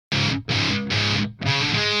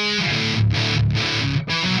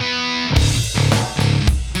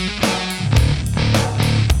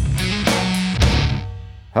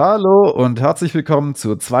Hallo und herzlich willkommen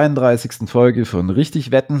zur 32. Folge von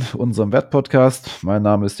Richtig Wetten, unserem Wettpodcast. Mein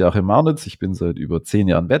Name ist Joachim Marnitz, ich bin seit über 10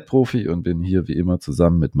 Jahren Wettprofi und bin hier wie immer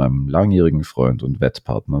zusammen mit meinem langjährigen Freund und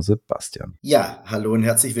Wettpartner Sebastian. Ja, hallo und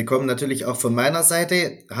herzlich willkommen natürlich auch von meiner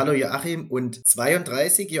Seite. Hallo Joachim und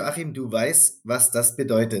 32. Joachim, du weißt, was das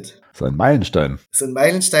bedeutet. Das ist ein Meilenstein. Das ist ein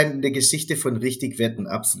Meilenstein in der Geschichte von Richtig Wetten,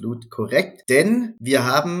 absolut korrekt. Denn wir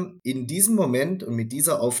haben in diesem Moment und mit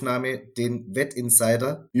dieser Aufnahme den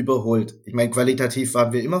Wettinsider überholt. Ich meine, qualitativ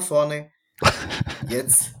waren wir immer vorne.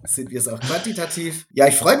 Jetzt sind wir es auch quantitativ. Ja,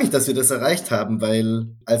 ich freue mich, dass wir das erreicht haben,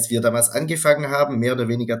 weil als wir damals angefangen haben, mehr oder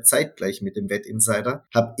weniger zeitgleich mit dem Wettinsider,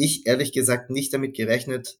 habe ich ehrlich gesagt nicht damit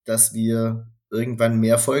gerechnet, dass wir irgendwann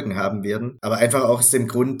mehr Folgen haben werden. Aber einfach auch aus dem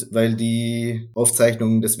Grund, weil die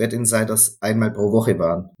Aufzeichnungen des Wettinsiders einmal pro Woche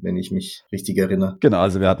waren, wenn ich mich richtig erinnere. Genau,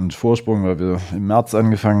 also wir hatten einen Vorsprung, weil wir im März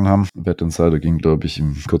angefangen haben. Wettinsider ging, glaube ich,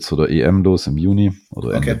 kurz vor der EM los, im Juni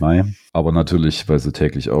oder Ende Mai. Aber natürlich, weil sie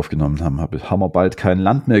täglich aufgenommen haben, haben wir bald kein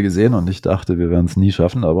Land mehr gesehen und ich dachte, wir werden es nie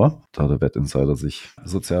schaffen. Aber da der Wettinsider sich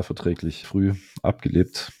sozialverträglich früh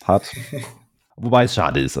abgelebt hat, wobei es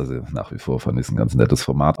schade ist, also nach wie vor fand ich es ein ganz nettes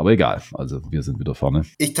Format, aber egal, also wir sind wieder vorne.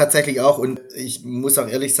 Ich tatsächlich auch und ich muss auch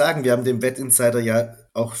ehrlich sagen, wir haben dem Wettinsider ja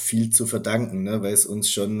auch viel zu verdanken, ne, weil es uns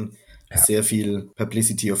schon sehr viel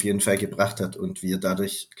Publicity auf jeden Fall gebracht hat und wir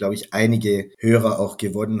dadurch, glaube ich, einige Hörer auch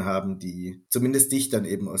gewonnen haben, die zumindest dich dann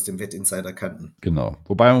eben aus dem Wettinsider kannten. Genau.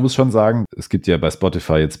 Wobei man muss schon sagen, es gibt ja bei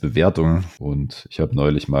Spotify jetzt Bewertungen und ich habe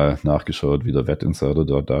neulich mal nachgeschaut, wie der Wettinsider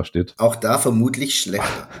da steht. Auch da vermutlich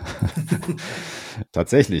schlechter.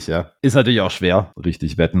 Tatsächlich, ja. Ist natürlich auch schwer.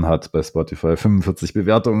 Richtig Wetten hat bei Spotify 45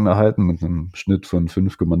 Bewertungen erhalten mit einem Schnitt von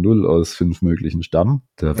 5,0 aus 5 möglichen Sternen.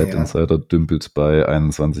 Der Wettinsider dümpelt bei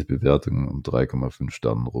 21 Bewertungen und 3,5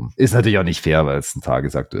 Sternen rum. Ist natürlich auch nicht fair, weil es ein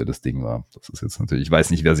tagesaktuelles Ding war. Das ist jetzt natürlich, ich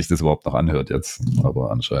weiß nicht, wer sich das überhaupt noch anhört jetzt,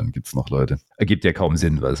 aber anscheinend gibt es noch Leute. Ergibt ja kaum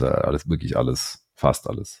Sinn, weil es ja fast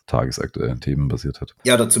alles tagesaktuellen Themen basiert hat.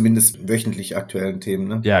 Ja, oder zumindest wöchentlich aktuellen Themen,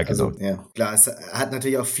 ne? Ja, genau. Also, ja. Klar, es hat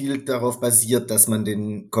natürlich auch viel darauf basiert, dass man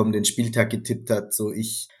den kommenden Spieltag getippt hat. So,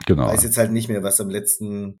 ich weiß jetzt halt nicht mehr, was in der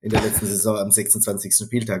letzten Saison am 26.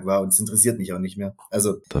 Spieltag war und es interessiert mich auch nicht mehr.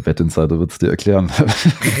 Also. Der Wettinsider wird es dir erklären.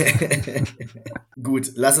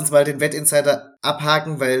 Gut, lass uns mal den Wettinsider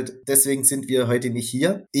abhaken, weil deswegen sind wir heute nicht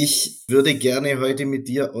hier. Ich würde gerne heute mit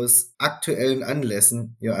dir aus aktuellen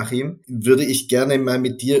Anlässen, Joachim, würde ich gerne mal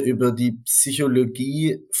mit dir über die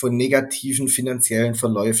Psychologie von negativen finanziellen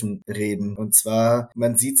Verläufen reden. Und zwar,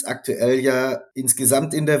 man sieht es aktuell ja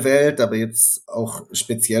insgesamt in der Welt, aber jetzt auch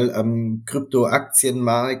speziell am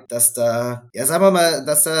Kryptoaktienmarkt, dass da, ja sagen wir mal,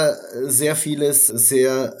 dass da sehr vieles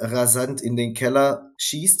sehr rasant in den Keller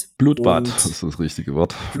schießt. Blutbad, das ist das richtige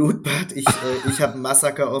Wort. Blutbad, ich habe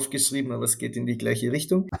Massaker aufgeschrieben, aber es geht in die gleiche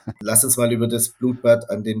Richtung. Lass uns mal über das Blutbad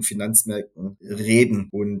an den Finanzmärkten reden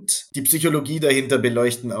und die Psychologie dahinter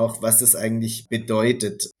beleuchten auch, was das eigentlich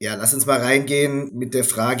bedeutet. Ja, lass uns mal reingehen mit der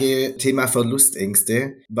Frage Thema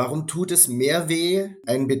Verlustängste. Warum tut es mehr weh,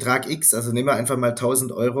 einen Betrag X, also nehmen wir einfach mal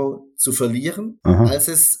 1.000 Euro zu verlieren, als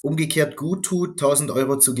es umgekehrt gut tut, 1.000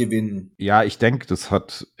 Euro zu gewinnen? Ja, ich denke, das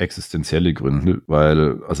hat existenzielle Gründe,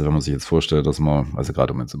 weil, also wenn man sich jetzt vorstellt, dass man, also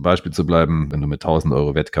gerade um jetzt im Beispiel zu bleiben, wenn du mit 1.000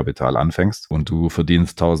 Euro Wettkapital anfängst und du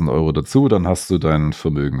verdienst 1.000 Euro dazu, dann hast du dein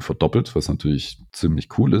Vermögen verdoppelt, was natürlich ziemlich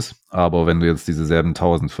cool ist. Aber wenn du jetzt diese selben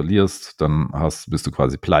 1.000 verlierst, dann bist du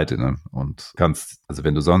quasi pleite, ne? Und kannst, also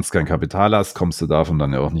wenn du sonst kein Kapital hast, kommst du davon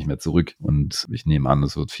dann ja auch nicht mehr zurück. Und ich nehme an,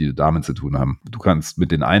 das wird viel damit zu tun haben. Du kannst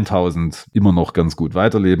mit den 1.000 immer noch ganz gut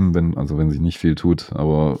weiterleben, wenn sich nicht viel tut,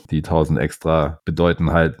 aber die 1.000 extra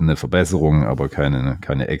bedeuten halt eine Verbesserung, aber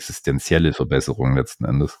keine existenzielle Verbesserung letzten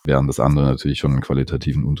Endes, während das andere natürlich schon einen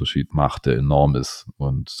qualitativen Unterschied macht, der enorm ist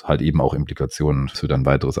und halt eben auch Implikationen für dein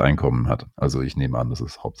weiteres Einkommen hat. Also ich nehme an, dass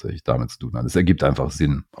es hauptsächlich damit zu tun hat. Es ergibt einfach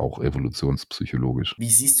Sinn, auch evolutionspsychologisch. Wie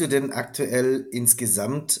siehst du denn aktuell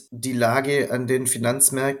insgesamt die Lage an den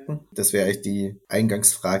Finanzmärkten? Das wäre eigentlich die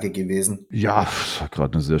Eingangsfrage gewesen. Ja,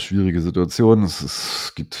 gerade eine sehr schwierige Situation.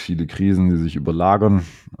 Es gibt viele Krisen, die sich überlagern.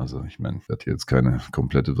 Also ich meine, ich werde hier jetzt keine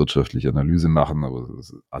komplette wirtschaftliche Analyse machen, aber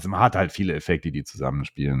also man hat halt viele Effekte, die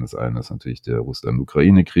zusammenspielen. Das eine ist natürlich der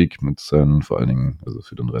Russland-Ukraine-Krieg mit seinen vor allen Dingen, also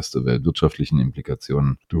für den Rest der Welt, wirtschaftlichen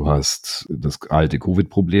Implikationen. Du hast das alte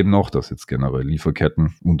Covid-Problem noch, dass jetzt generell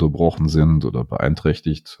Lieferketten unterbrochen sind oder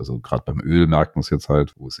beeinträchtigt. Also gerade beim Öl merkt man es jetzt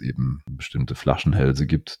halt, wo es eben bestimmte Flaschenhälse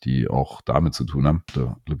gibt, die auch damit zu tun haben,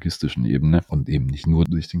 der logistischen Ebene und eben nicht nur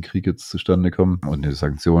durch den Krieg jetzt zustande kommen. Und die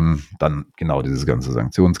Sanktionen, dann genau dieses ganze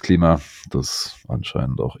Sanktionsklima, das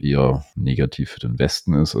anscheinend auch eher negativ für den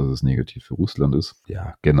Westen ist, als es negativ für Russland ist.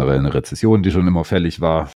 Ja, generell eine Rezession, die schon immer fällig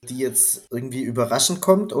war. Die jetzt irgendwie überraschend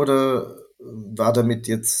kommt oder war damit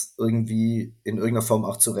jetzt irgendwie in irgendeiner Form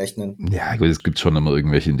auch zu rechnen? Ja, gut, es gibt schon immer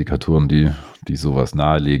irgendwelche Indikatoren, die sowas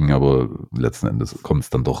nahelegen, aber letzten Endes kommt es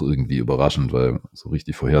dann doch irgendwie überraschend, weil so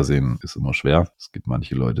richtig vorhersehen ist immer schwer. Es gibt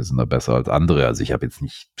manche Leute, die sind da besser als andere. Also ich habe jetzt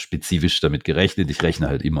nicht spezifisch damit gerechnet. Ich rechne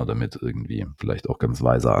halt immer damit irgendwie. Vielleicht auch ganz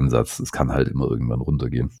weiser Ansatz. Es kann halt immer irgendwann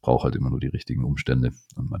runtergehen. Braucht halt immer nur die richtigen Umstände.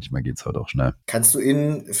 Und manchmal geht es halt auch schnell. Kannst du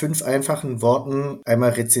in 5 einfachen Worten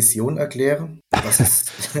einmal Rezession erklären?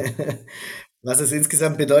 Was es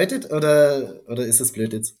insgesamt bedeutet, oder ist es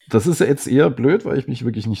blöd jetzt? Das ist jetzt eher blöd, weil ich mich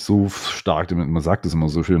wirklich nicht so stark damit, man sagt es immer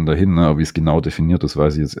so schön dahin, ne? Aber wie es genau definiert ist,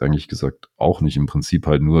 weiß ich jetzt eigentlich gesagt auch nicht. Im Prinzip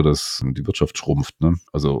halt nur, dass die Wirtschaft schrumpft. Ne?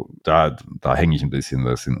 Also da hänge ich ein bisschen,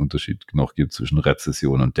 weil es den Unterschied noch gibt zwischen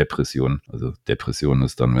Rezession und Depression. Also Depression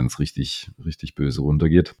ist dann, wenn es richtig, richtig böse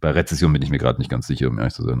runtergeht. Bei Rezession bin ich mir gerade nicht ganz sicher, um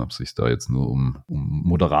ehrlich zu sein, ob es sich da jetzt nur um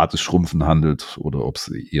moderates Schrumpfen handelt oder ob es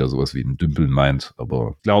eher sowas wie ein Dümpeln meint.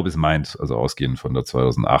 Aber ich glaube, es meint, also ausgehend von der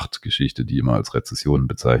 2008-Geschichte, die immer als Rezession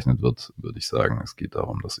bezeichnet wird, würde ich sagen, es geht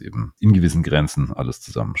darum, dass eben in gewissen Grenzen alles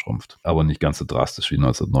zusammenschrumpft. Aber nicht ganz so drastisch wie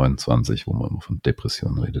 1929, wo man immer von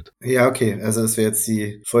Depression redet. Ja, okay. Also das wäre jetzt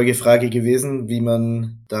die Folgefrage gewesen, wie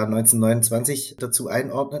man da 1929 dazu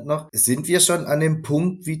einordnet noch. Sind wir schon an dem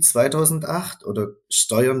Punkt wie 2008 oder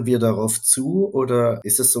steuern wir darauf zu oder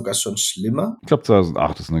ist es sogar schon schlimmer? Ich glaube,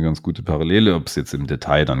 2008 ist eine ganz gute Parallele. Ob es jetzt im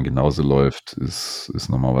Detail dann genauso läuft, ist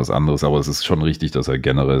nochmal was anderes. Aber es ist schon richtig, dass halt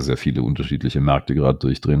generell sehr viele unterschiedliche Märkte gerade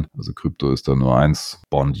durchdrehen. Also Krypto ist da nur eins,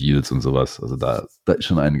 Bond Yields und sowas. Also da ist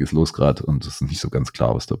schon einiges los gerade und es ist nicht so ganz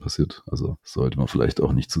klar, was da passiert. Also sollte man vielleicht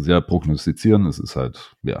auch nicht zu sehr prognostizieren. Es ist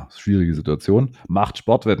halt, ja, schwierige Situation. Macht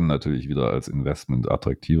Sportwetten natürlich wieder als Investment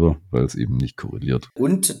attraktiver, weil es eben nicht korreliert.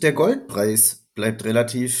 Und der Goldpreis bleibt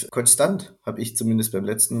relativ konstant, habe ich zumindest beim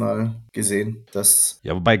letzten Mal gesehen.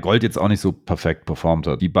 Ja, wobei Gold jetzt auch nicht so perfekt performt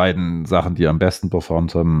hat. Die beiden Sachen, die am besten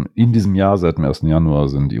performt haben in diesem Jahr, seit dem 1. Januar,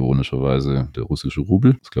 sind ironischerweise der russische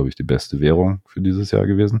Rubel. Das ist, glaube ich, die beste Währung für dieses Jahr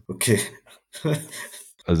gewesen. Okay.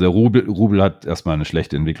 Also der Rubel hat erstmal eine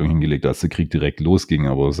schlechte Entwicklung hingelegt, als der Krieg direkt losging,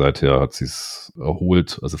 aber seither hat sie es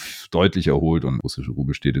erholt, also deutlich erholt und der russische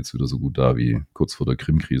Rubel steht jetzt wieder so gut da wie kurz vor der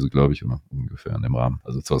Krim-Krise, glaube ich, oder ungefähr in dem Rahmen,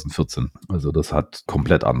 also 2014. Also das hat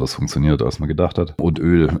komplett anders funktioniert, als man gedacht hat. Und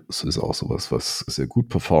Öl, es ist auch sowas, was sehr gut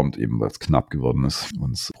performt, eben weil es knapp geworden ist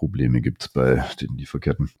und es Probleme gibt bei den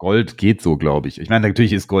Lieferketten. Gold geht so, glaube ich. Ich meine,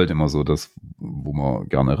 natürlich ist Gold immer so das, wo man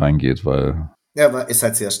gerne reingeht, weil Ja, aber ist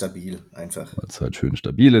halt sehr stabil einfach. es halt schön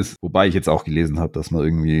stabil ist. Wobei ich jetzt auch gelesen habe, dass man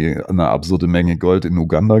irgendwie eine absurde Menge Gold in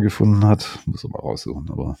Uganda gefunden hat. Muss man mal raussuchen,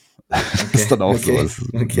 aber das ist dann auch so.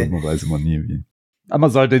 Man weiß immer nie, wie. Aber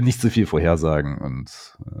man sollte nicht zu viel vorhersagen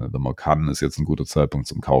und wenn man kann, ist jetzt ein guter Zeitpunkt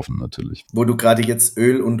zum Kaufen natürlich. Wo du gerade jetzt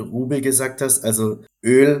Öl und Rubel gesagt hast, also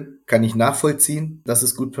Öl kann ich nachvollziehen, dass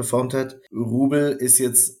es gut performt hat. Rubel ist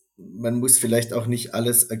jetzt, man muss vielleicht auch nicht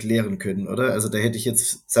alles erklären können, oder? Also da hätte ich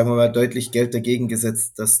jetzt, sagen wir mal, deutlich Geld dagegen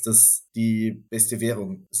gesetzt, dass das die beste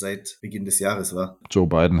Währung seit Beginn des Jahres war. Joe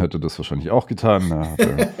Biden hätte das wahrscheinlich auch getan.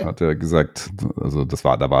 Da hat er gesagt, also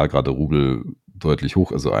da war gerade Rubel deutlich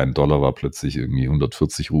hoch, also $1 war plötzlich irgendwie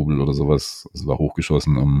 140 Rubel oder sowas. Es war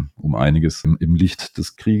hochgeschossen um einiges im Licht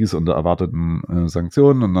des Krieges und der erwarteten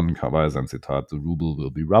Sanktionen. Und dann war sein Zitat, the ruble will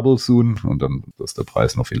be rubble soon. Und dann, dass der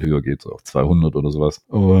Preis noch viel höher geht, so auf 200 oder sowas.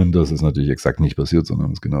 Und das ist natürlich exakt nicht passiert, sondern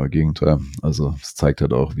das genaue Gegenteil. Also es zeigt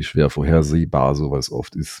halt auch, wie schwer vorhersehbar sowas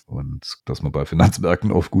oft ist und dass man bei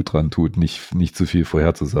Finanzmärkten oft gut dran tut, nicht zu viel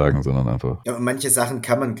vorherzusagen, sondern einfach. Ja, und manche Sachen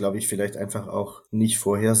kann man, glaube ich, vielleicht einfach auch nicht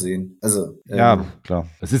vorhersehen. Also, Ja, klar.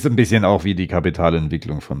 Es ist ein bisschen auch wie die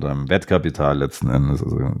Kapitalentwicklung von deinem Wettkapital letzten Endes.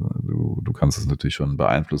 Also du kannst es natürlich schon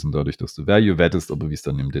beeinflussen dadurch, dass du Value wettest, aber wie es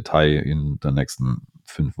dann im Detail in den nächsten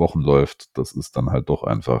 5 Wochen läuft, das ist dann halt doch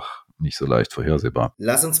einfach nicht so leicht vorhersehbar.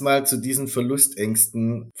 Lass uns mal zu diesen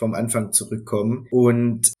Verlustängsten vom Anfang zurückkommen.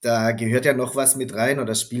 Und da gehört ja noch was mit rein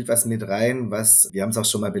oder spielt was mit rein, was, wir haben es auch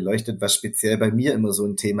schon mal beleuchtet, was speziell bei mir immer so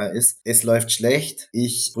ein Thema ist. Es läuft schlecht.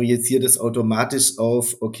 Ich projiziere das automatisch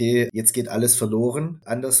auf, okay, jetzt geht alles verloren.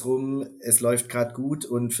 Andersrum, es läuft gerade gut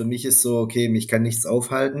und für mich ist so, okay, mich kann nichts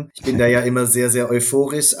aufhalten. Ich bin da ja immer sehr, sehr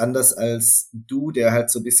euphorisch, anders als du, der halt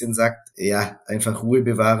so ein bisschen sagt, ja, einfach Ruhe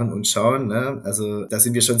bewahren und schauen. Ne? Also da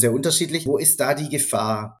sind wir schon sehr unterschiedlich. Wo ist da die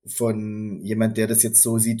Gefahr von jemand, der das jetzt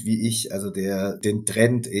so sieht wie ich, also der den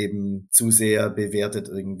Trend eben zu sehr bewertet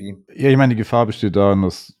irgendwie? Ja, ich meine, die Gefahr besteht darin,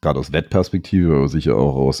 dass gerade aus Wettperspektive, aber sicher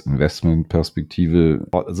auch aus Investmentperspektive,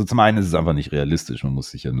 also zum einen ist es einfach nicht realistisch. Man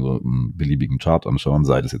muss sich ja nur einen beliebigen Chart anschauen,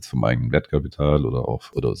 sei das jetzt vom eigenen Wettkapital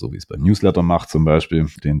oder so wie es beim Newsletter macht zum Beispiel,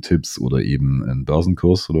 den Tipps oder eben einen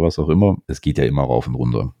Börsenkurs oder was auch immer. Es geht ja immer rauf und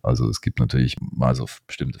runter. Also es gibt natürlich mal so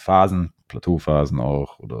bestimmte Phasen, Plateauphasen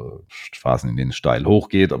auch oder Phasen, in denen es steil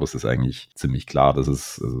hochgeht, aber es ist eigentlich ziemlich klar, dass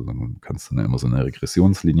also dann kannst du immer so eine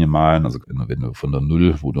Regressionslinie malen, also wenn du von der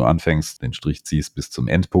Null, wo du anfängst, den Strich ziehst bis zum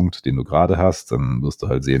Endpunkt, den du gerade hast, dann wirst du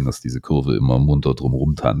halt sehen, dass diese Kurve immer munter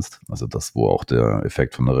drumherum tanzt, also das, wo auch der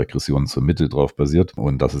Effekt von der Regression zur Mitte drauf basiert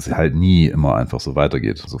und dass es halt nie immer einfach so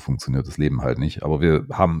weitergeht, so funktioniert das Leben halt nicht, aber wir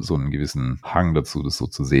haben so einen gewissen Hang dazu, das so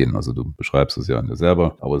zu sehen, also du beschreibst es ja an dir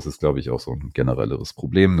selber, aber es ist, glaube ich, auch so ein generelleres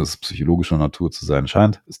Problem, das psychologischer Natur zu sein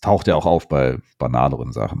scheint. Es taucht ja auch auf bei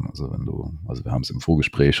banaleren Sachen. Also wir haben es im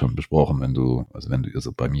Vorgespräch schon besprochen,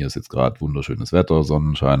 also bei mir ist jetzt gerade wunderschönes Wetter,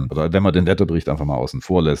 Sonnenschein. Oder wenn man den Wetterbericht einfach mal außen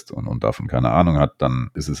vor lässt und davon keine Ahnung hat,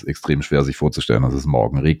 dann ist es extrem schwer, sich vorzustellen, dass es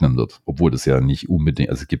morgen regnen wird. Obwohl das ja nicht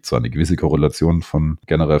unbedingt, also es gibt zwar eine gewisse Korrelation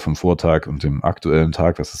generell vom Vortag und dem aktuellen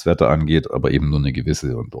Tag, was das Wetter angeht, aber eben nur eine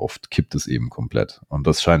gewisse und oft kippt es eben komplett. Und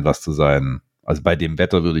das scheint was zu sein. Also bei dem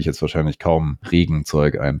Wetter würde ich jetzt wahrscheinlich kaum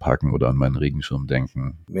Regenzeug einpacken oder an meinen Regenschirm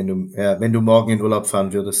denken. Wenn du morgen in Urlaub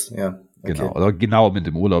fahren würdest, ja. Genau, Okay. oder genau mit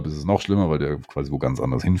dem Urlaub ist es noch schlimmer, weil du ja quasi wo ganz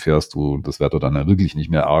anders hinfährst, wo das Wetter dann ja wirklich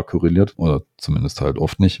nicht mehr arg korreliert oder zumindest halt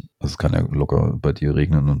oft nicht. Also es kann ja locker bei dir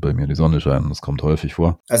regnen und bei mir die Sonne scheinen, das kommt häufig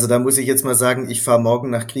vor. Also da muss ich jetzt mal sagen, ich fahre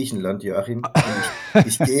morgen nach Griechenland, Joachim. Und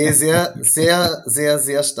ich gehe sehr, sehr, sehr,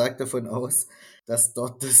 sehr stark davon aus, dass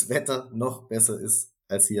dort das Wetter noch besser ist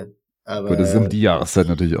als hier. Gut, das ist um Aber die Jahreszeit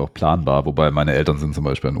natürlich auch planbar, wobei meine Eltern sind zum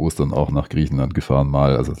Beispiel an Ostern auch nach Griechenland gefahren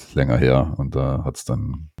mal, also das ist länger her und da hat es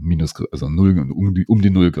dann also um die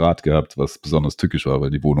 0 Grad gehabt, was besonders tückisch war, weil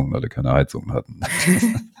die Wohnungen alle keine Heizung hatten.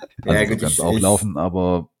 Also ja so gut, kann es auch laufen,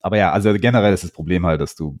 aber ja, also generell ist das Problem halt,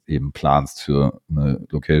 dass du eben planst für eine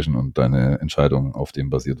Location und deine Entscheidung auf dem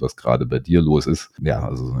basiert, was gerade bei dir los ist. Ja,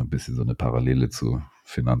 also so ein bisschen so eine Parallele zu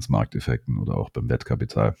Finanzmarkteffekten oder auch beim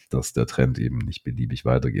Wertkapital, dass der Trend eben nicht beliebig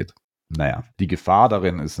weitergeht. Naja, die Gefahr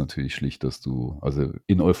darin ist natürlich schlicht, dass du, also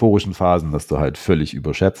in euphorischen Phasen, dass du halt völlig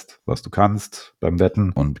überschätzt, was du kannst beim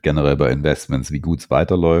Wetten und generell bei Investments, wie gut es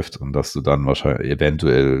weiterläuft und dass du dann wahrscheinlich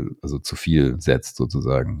eventuell also zu viel setzt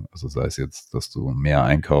sozusagen. Also sei es jetzt, dass du mehr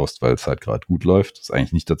einkaufst, weil es halt gerade gut läuft. Das ist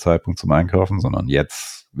eigentlich nicht der Zeitpunkt zum Einkaufen, sondern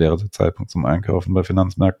jetzt wäre der Zeitpunkt zum Einkaufen bei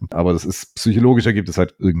Finanzmärkten. Aber das ist, psychologisch ergibt es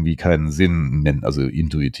halt irgendwie keinen Sinn, also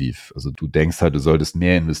intuitiv. Also du denkst halt, du solltest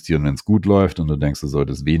mehr investieren, wenn es gut läuft und du denkst, du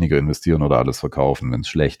solltest weniger investieren oder alles verkaufen, wenn es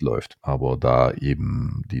schlecht läuft. Aber da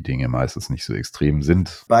eben die Dinge meistens nicht so extrem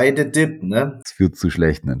sind, beide Dip, ne? es führt zu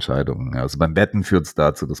schlechten Entscheidungen. Also beim Wetten führt es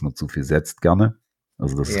dazu, dass man zu viel setzt gerne.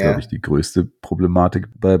 Also das ist, glaube ich, Ja. die größte Problematik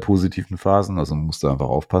bei positiven Phasen. Also man muss da einfach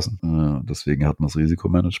aufpassen. Deswegen hat man das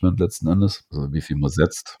Risikomanagement letzten Endes, also wie viel man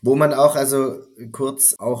setzt. Wo man auch, also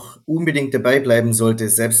kurz auch unbedingt dabei bleiben sollte,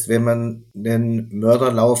 selbst wenn man einen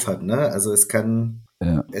Mörderlauf hat, ne? Also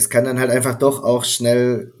Ja. es kann dann halt einfach doch auch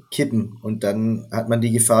schnell kippen und dann hat man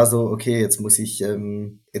die Gefahr so, okay, jetzt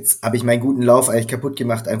habe ich meinen guten Lauf eigentlich kaputt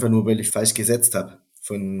gemacht, einfach nur, weil ich falsch gesetzt habe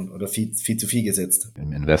oder viel zu viel gesetzt.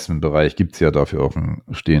 Im Investmentbereich gibt es ja dafür auch einen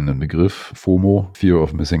stehenden Begriff, FOMO, Fear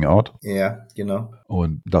of Missing Out. Ja, genau.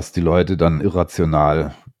 Und dass die Leute dann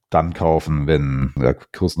irrational dann kaufen, wenn der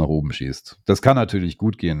Kurs nach oben schießt. Das kann natürlich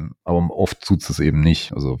gut gehen, aber oft tut es eben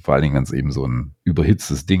nicht. Also vor allen Dingen, wenn es eben so ein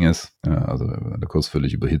überhitztes Ding ist, ja, also wenn der Kurs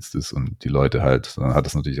völlig überhitzt ist und die Leute halt, dann hat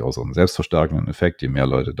das natürlich auch so einen selbstverstärkenden Effekt. Je mehr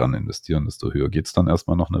Leute dann investieren, desto höher geht es dann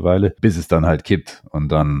erstmal noch eine Weile, bis es dann halt kippt und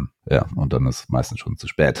dann ist meistens schon zu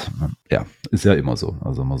spät. Ja, ist ja immer so.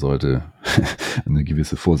 Also man sollte eine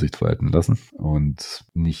gewisse Vorsicht walten lassen und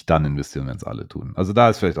nicht dann investieren, wenn es alle tun. Also da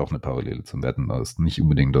ist vielleicht auch eine Parallele zum Wetten. Da ist nicht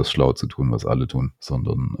unbedingt das schlau zu tun, was alle tun,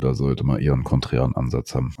 sondern da sollte man eher einen konträren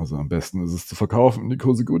Ansatz haben. Also am besten ist es zu verkaufen, wenn die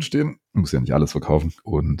Kurse gut stehen. Man muss ja nicht alles verkaufen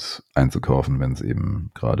und einzukaufen, wenn es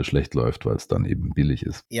eben gerade schlecht läuft, weil es dann eben billig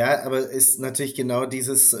ist. Ja, aber ist natürlich genau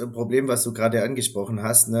dieses Problem, was du gerade angesprochen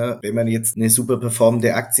hast, ne? Wenn man jetzt eine super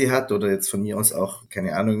performende Aktie hat oder jetzt von mir aus auch,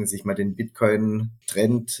 keine Ahnung, sich mal den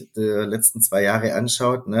Bitcoin-Trend der letzten 2 Jahre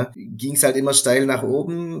anschaut, ne? Ging es halt immer steil nach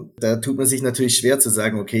oben. Da tut man sich natürlich schwer zu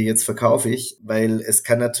sagen, okay, jetzt verkaufe ich, weil es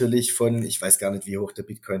kann natürlich ich weiß gar nicht, wie hoch der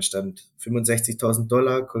Bitcoin stand,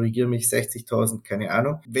 $65.000, korrigiere mich, 60.000, keine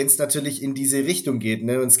Ahnung. Wenn es natürlich in diese Richtung geht,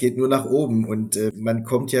 ne, und es geht nur nach oben und man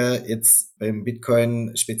kommt ja jetzt beim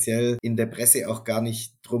Bitcoin speziell in der Presse auch gar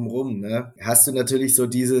nicht drum rum, ne? Hast du natürlich so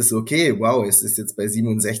dieses, okay, wow, es ist jetzt bei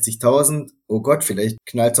 67.000, oh Gott, vielleicht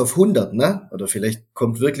knallt's auf 100, ne? Oder vielleicht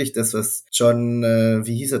kommt wirklich das, was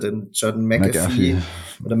wie hieß er denn? John McAfee. McAfee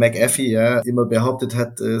oder McAfee, ja, immer behauptet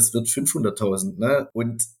hat, es wird 500.000, ne?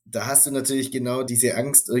 Und Da hast du natürlich genau diese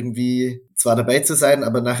Angst, irgendwie zwar dabei zu sein,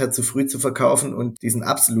 aber nachher zu früh zu verkaufen und diesen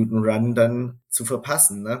absoluten Run dann zu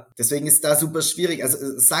verpassen. Ne? Deswegen ist da super schwierig. Also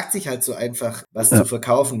es sagt sich halt so einfach, was zu Ja.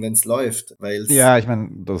 verkaufen, wenn es läuft, weil es Ja, ich meine,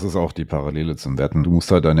 das ist auch die Parallele zum Wetten. Du musst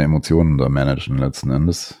halt deine Emotionen da managen letzten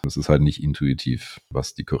Endes. Das ist halt nicht intuitiv,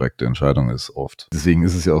 was die korrekte Entscheidung ist oft. Deswegen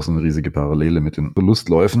ist es ja auch so eine riesige Parallele mit den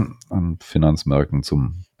Verlustläufen an Finanzmärkten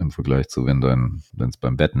im Vergleich zu, wenn es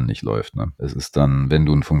beim Wetten nicht läuft. Ne? Es ist dann, wenn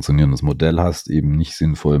du ein funktionierendes Modell hast, eben nicht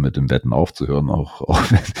sinnvoll, mit dem Wetten aufzuhören, auch auch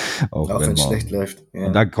wenn wenn es man. schlecht läuft. Und Ja.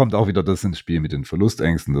 da kommt auch wieder das ins Spiel mit den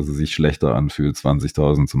Verlustängsten, dass es sich schlechter anfühlt,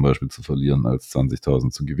 20.000 zum Beispiel zu verlieren, als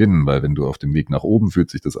 20.000 zu gewinnen, weil wenn du auf dem Weg nach oben fühlt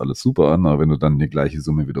sich das alles super an, aber wenn du dann die gleiche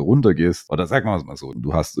Summe wieder runtergehst, oder sagen wir es mal so,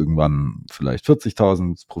 du hast irgendwann vielleicht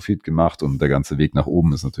 40.000 Profit gemacht und der ganze Weg nach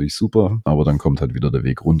oben ist natürlich super, aber dann kommt halt wieder der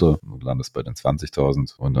Weg runter und landest bei den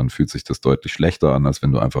 20.000 und dann fühlt sich das deutlich schlechter an, als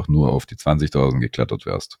wenn du einfach nur auf die 20.000 geklettert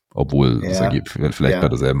wärst. Obwohl das Ja, ergibt vielleicht bei ja.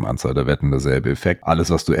 derselben Anzahl der Wetten derselbe Effekt. Alles,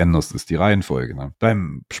 was du änderst, ist die Reihenfolge. Ne?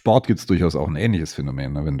 Beim Sport gibt es durchaus auch ein ähnliches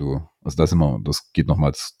Phänomen, ne? Wenn du, also das geht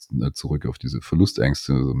nochmals zurück auf diese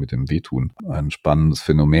Verlustängste also mit dem Wehtun. Ein spannendes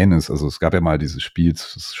Phänomen ist, also es gab ja mal dieses Spiel,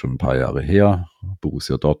 das ist schon ein paar Jahre her,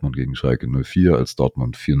 Borussia Dortmund gegen Schalke 04, als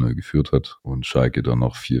Dortmund 4-0 geführt hat und Schalke dann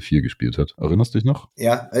noch 4-4 gespielt hat. Erinnerst du dich noch?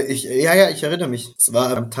 Ich erinnere mich. Es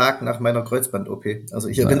war am Tag nach meiner Kreuzband-OP. Also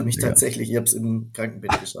ich erinnere mich Ja. tatsächlich, ich habe es im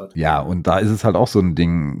Krankenbett geschaut. Ja, und da ist es halt auch so ein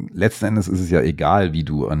Ding. Letzten Endes ist es ja egal,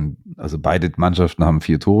 also beide Mannschaften haben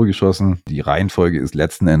 4 Tore geschossen. Die Reihenfolge ist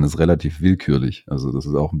letzten Endes relativ willkürlich. Also das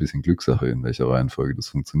ist auch ein bisschen Glückssache, in welcher Reihenfolge das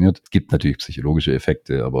funktioniert. Es gibt natürlich psychologische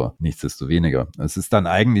Effekte, aber nichtsdestoweniger. Es ist dann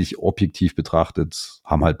eigentlich objektiv betrachtet,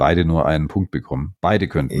 haben halt beide nur einen Punkt bekommen. Beide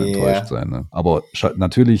könnten enttäuscht Ja. sein, ne? Aber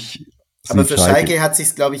natürlich Aber sieht für Schalke, Schalke hat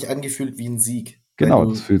sich's, glaube ich, angefühlt wie ein Sieg. Weil genau,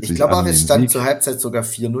 das fühlt ich sich glaube auch, an wie es ein stand zur Sieg. Halbzeit sogar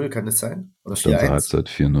 4-0, kann das sein? Oder Stand zur 4-1? Halbzeit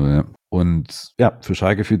 4-0, ja. Und ja, für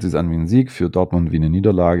Schalke fühlt es sich an wie ein Sieg, für Dortmund wie eine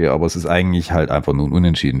Niederlage, aber es ist eigentlich halt einfach nur ein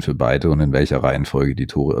Unentschieden für beide und in welcher Reihenfolge die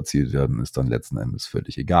Tore erzielt werden, ist dann letzten Endes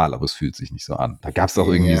völlig egal, aber es fühlt sich nicht so an. Da gab es auch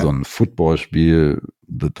irgendwie so Ja. ein Footballspiel,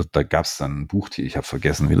 da gab es dann ein Buchtitel, ich habe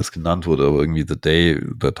vergessen, wie das genannt wurde, aber irgendwie The Day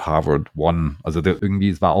That Harvard Won. Also irgendwie,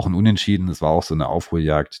 es war auch ein Unentschieden, es war auch so eine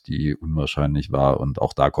Aufholjagd, die unwahrscheinlich war und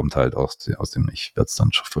auch da kommt halt aus dem, ich werde es dann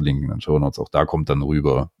verlinken in den Shownotes, auch da kommt dann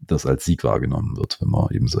rüber, dass als Sieg wahrgenommen wird, wenn man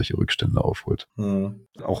eben solche Rückstände aufholt. Hm.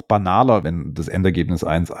 Auch banaler, wenn das Endergebnis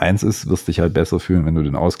 1-1 ist, wirst du dich halt besser fühlen, wenn du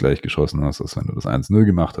den Ausgleich geschossen hast, als wenn du das 1-0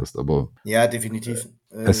 gemacht hast, aber Ja, definitiv.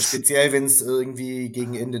 es, Speziell, wenn es irgendwie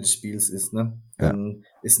gegen Ende des Spiels ist, ne? ja. Dann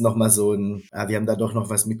ist noch mal so wir haben da doch noch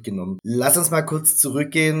was mitgenommen. Lass uns mal kurz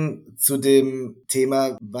zurückgehen zu dem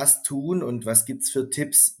Thema, was tun und was gibt's für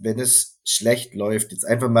Tipps, wenn es schlecht läuft. Jetzt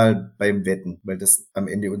einfach mal beim Wetten, weil das am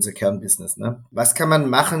Ende unser Kernbusiness, ne? Was kann man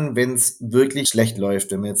machen, wenn es wirklich schlecht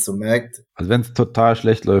läuft, wenn man jetzt so merkt, Also wenn es total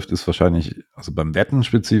schlecht läuft, ist wahrscheinlich, also beim Wetten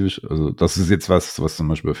spezifisch, also das ist jetzt was zum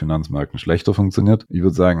Beispiel bei Finanzmärkten schlechter funktioniert. Ich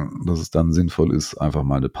würde sagen, dass es dann sinnvoll ist, einfach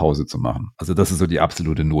mal eine Pause zu machen. Also das ist so die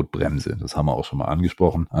absolute Notbremse. Das haben wir auch schon mal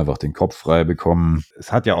angesprochen. Einfach den Kopf frei bekommen.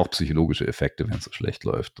 Es hat ja auch psychologische Effekte, wenn es so schlecht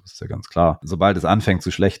läuft. Das ist ja ganz klar. Sobald es anfängt,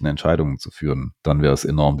 zu schlechten Entscheidungen zu führen, dann wäre es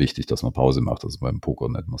enorm wichtig, dass man Pause macht. Also beim Poker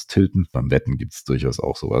nennt man es Tilten. Beim Wetten gibt es durchaus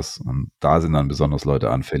auch sowas. Und da sind dann besonders Leute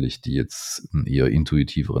anfällig, die jetzt einen eher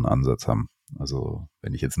intuitiveren Ansatz haben. Also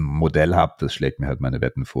wenn ich jetzt ein Modell habe, das schlägt mir halt meine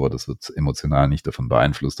Wetten vor, das wird emotional nicht davon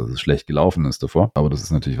beeinflusst, dass es schlecht gelaufen ist davor. Aber das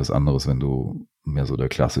ist natürlich was anderes, wenn du mehr so der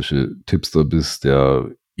klassische Tipster bist,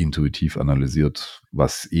 der intuitiv analysiert,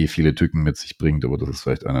 was viele Tücken mit sich bringt, aber das ist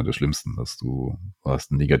vielleicht einer der schlimmsten, dass du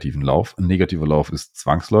hast einen negativen Lauf. Ein negativer Lauf ist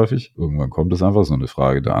zwangsläufig. Irgendwann kommt es einfach, so eine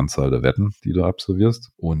Frage der Anzahl der Wetten, die du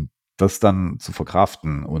absolvierst. Und das dann zu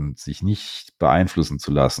verkraften und sich nicht beeinflussen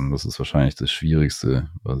zu lassen, das ist wahrscheinlich das Schwierigste,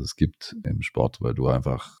 was es gibt im Sport, weil du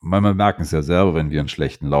einfach, man merkt es ja selber, wenn wir einen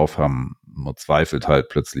schlechten Lauf haben, man zweifelt halt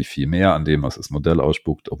plötzlich viel mehr an dem, was das Modell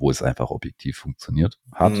ausspuckt, obwohl es einfach objektiv funktioniert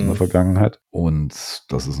hat in der hm, Vergangenheit. Und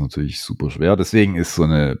das ist natürlich super schwer. Deswegen ist so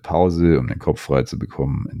eine Pause, um den Kopf frei zu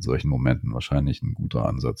bekommen, in solchen Momenten wahrscheinlich ein guter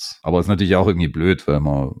Ansatz. Aber es ist natürlich auch irgendwie blöd, weil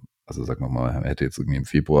man, also sagen wir mal, er hätte jetzt irgendwie im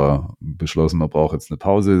Februar beschlossen, man braucht jetzt eine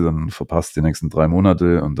Pause, dann verpasst die nächsten 3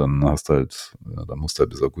 Monate und dann dann musst du halt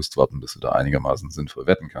bis August warten, bis du da einigermaßen sinnvoll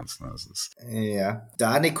wetten kannst. Ne? Das ist, ja.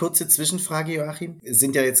 Da eine kurze Zwischenfrage, Joachim. Es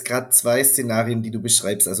sind ja jetzt gerade zwei Szenarien, die du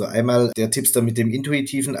beschreibst. Also einmal der Tipster mit dem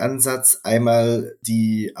intuitiven Ansatz, einmal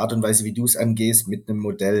die Art und Weise, wie du es angehst mit einem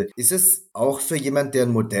Modell. Ist es auch für jemand, der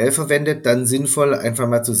ein Modell verwendet, dann sinnvoll, einfach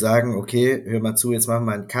mal zu sagen, okay, hör mal zu, jetzt machen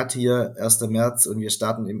wir einen Cut hier, 1. März und wir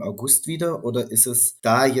starten im August wieder? Oder ist es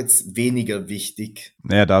da jetzt weniger wichtig?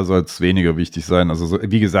 naja, da soll es weniger wichtig sein. Also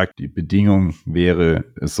wie gesagt, die Bedingung wäre,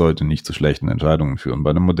 es sollte nicht zu schlechten Entscheidungen führen.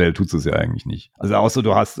 Bei einem Modell tut es ja eigentlich nicht. Also außer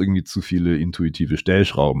du hast irgendwie zu viele intuitive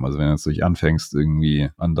Stellschrauben. Also wenn du jetzt durch anfängst, irgendwie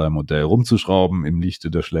an deinem Modell rumzuschrauben im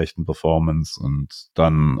Lichte der schlechten Performance und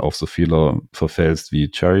dann auf so Fehler verfällst wie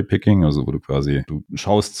Cherrypicking, also wo du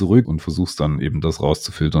schaust zurück und versuchst dann eben das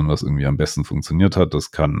rauszufiltern, was irgendwie am besten funktioniert hat.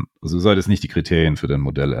 Also du solltest nicht die Kriterien für dein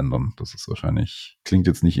Modell ändern. Das ist wahrscheinlich, klingt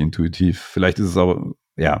jetzt nicht intuitiv. Vielleicht ist es aber,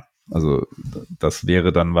 ja, also das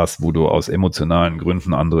wäre dann was, wo du aus emotionalen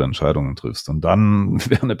Gründen andere Entscheidungen triffst. Und dann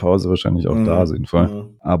wäre eine Pause wahrscheinlich auch da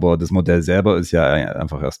sinnvoll. Aber das Modell selber ist ja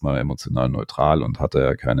einfach erstmal emotional neutral und hat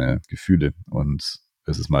ja keine Gefühle. Und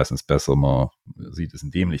es ist meistens besser, man sieht es in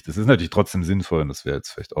dem Licht. Das ist natürlich trotzdem sinnvoll und das wäre jetzt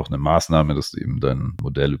vielleicht auch eine Maßnahme, dass du eben dein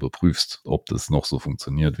Modell überprüfst, ob das noch so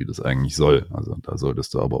funktioniert, wie das eigentlich soll. Also da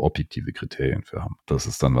solltest du aber objektive Kriterien für haben. Das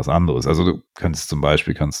ist dann was anderes. Also du kannst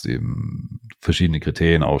eben verschiedene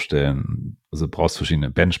Kriterien aufstellen. Also du brauchst verschiedene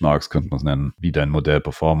Benchmarks, könnte man es nennen, wie dein Modell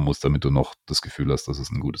performen muss, damit du noch das Gefühl hast, dass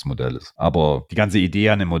es ein gutes Modell ist. Aber die ganze Idee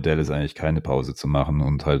an dem Modell ist eigentlich keine Pause zu machen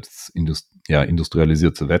und halt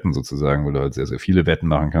industrialisiert zu wetten sozusagen, weil du halt sehr, sehr viele Wetten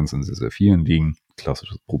machen kannst in sehr, sehr vielen Ligen.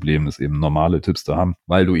 Klassisches Problem ist eben normale Tipster haben,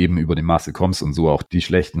 weil du eben über die Masse kommst und so auch die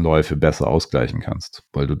schlechten Läufe besser ausgleichen kannst,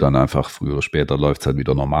 weil du dann einfach früher oder später läuft es halt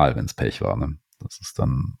wieder normal, wenn es Pech war. Ne? Das ist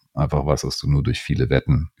dann einfach was du nur durch viele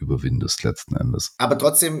Wetten überwindest letzten Endes. Aber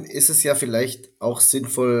trotzdem ist es ja vielleicht auch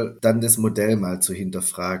sinnvoll, dann das Modell mal zu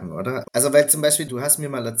hinterfragen, oder? Also weil zum Beispiel, du hast mir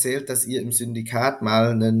mal erzählt, dass ihr im Syndikat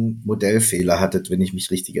mal einen Modellfehler hattet, wenn ich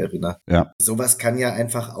mich richtig erinnere. Ja. Sowas kann ja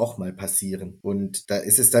einfach auch mal passieren. Und da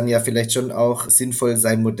ist es dann ja vielleicht schon auch sinnvoll,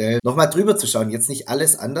 sein Modell nochmal drüber zu schauen. Jetzt nicht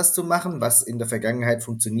alles anders zu machen, was in der Vergangenheit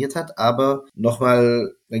funktioniert hat, aber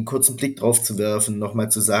nochmal einen kurzen Blick drauf zu werfen, nochmal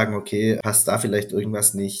zu sagen, okay, passt da vielleicht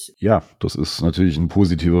irgendwas nicht. Ja, das ist natürlich ein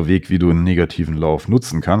positiver Weg, wie du einen negativen Lauf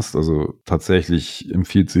nutzen kannst. Also tatsächlich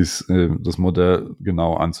empfiehlt es sich, das Modell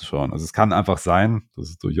genau anzuschauen. Also es kann einfach sein, das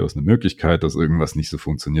ist durchaus eine Möglichkeit, dass irgendwas nicht so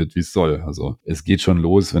funktioniert, wie es soll. Also es geht schon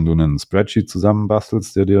los, wenn du einen Spreadsheet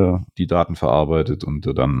zusammenbastelst, der dir die Daten verarbeitet und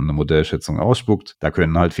dir dann eine Modellschätzung ausspuckt. Da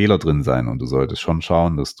können halt Fehler drin sein und du solltest schon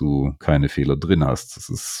schauen, dass du keine Fehler drin hast. Das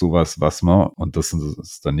ist sowas, und das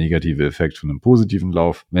ist der negative Effekt von einem positiven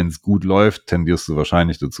Lauf. Wenn es gut läuft, tendierst du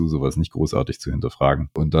wahrscheinlich dazu, sowas nicht großartig zu hinterfragen.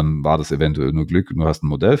 Und dann war das eventuell nur Glück und du hast einen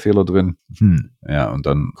Modellfehler drin. Ja, und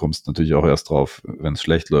dann kommst du natürlich auch erst drauf, wenn es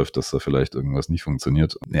schlecht läuft, dass da vielleicht irgendwas nicht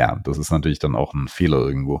funktioniert. Ja, das ist natürlich dann auch ein Fehler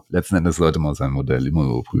irgendwo. Letzten Endes sollte man sein Modell immer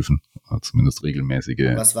überprüfen. Zumindest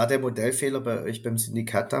regelmäßige. Was war der Modellfehler bei euch beim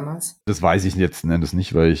Syndikat damals? Das weiß ich letzten Endes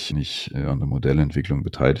nicht, weil ich nicht an der Modellentwicklung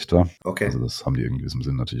beteiligt war. Okay. Also das haben die irgendwie in diesem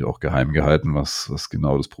Sinn natürlich auch geheim gehalten, was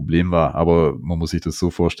genau das Problem war. Aber man muss sich das so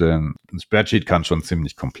vorstellen, ein Spreadsheet kann schon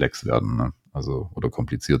ziemlich komplex werden, ne? Also, oder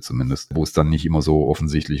kompliziert zumindest, wo es dann nicht immer so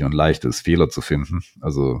offensichtlich und leicht ist, Fehler zu finden.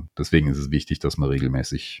 Also deswegen ist es wichtig, dass man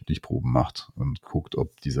regelmäßig Stichproben macht und guckt,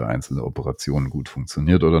 ob diese einzelne Operation gut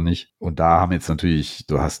funktioniert oder nicht. Und da haben jetzt natürlich,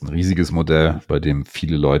 du hast ein riesiges Modell, bei dem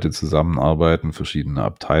viele Leute zusammenarbeiten, verschiedene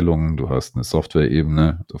Abteilungen. Du hast eine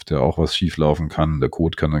Software-Ebene, auf der auch was schieflaufen kann. Der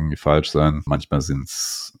Code kann irgendwie falsch sein. Manchmal sind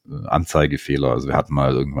es Anzeigefehler. Also wir hatten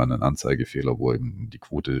mal irgendwann einen Anzeigefehler, wo eben die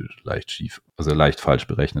Quote leicht falsch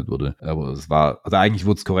berechnet wurde. Aber also eigentlich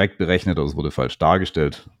wurde es korrekt berechnet, aber es wurde falsch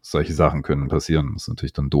dargestellt. Solche Sachen können passieren. Das ist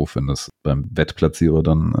natürlich dann doof, wenn das beim Wettplatzierer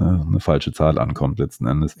dann eine falsche Zahl ankommt letzten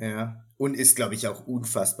Endes. Ja, und ist, glaube ich, auch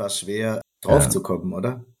unfassbar schwer drauf zu kommen,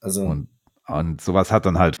 oder? Also Und sowas hat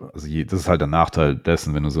dann halt, das ist halt der Nachteil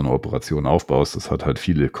dessen, wenn du so eine Operation aufbaust, das hat halt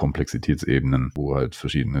viele Komplexitätsebenen, wo halt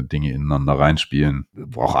verschiedene Dinge ineinander reinspielen,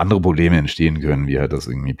 wo auch andere Probleme entstehen können, wie halt das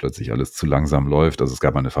irgendwie plötzlich alles zu langsam läuft. Also es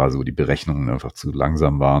gab mal eine Phase, wo die Berechnungen einfach zu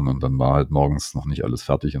langsam waren und dann war halt morgens noch nicht alles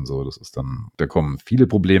fertig und so. Da kommen viele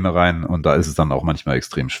Probleme rein und da ist es dann auch manchmal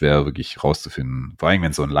extrem schwer, wirklich rauszufinden. Vor allem,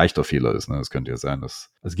 wenn es so ein leichter Fehler ist, ne? Das könnte ja sein,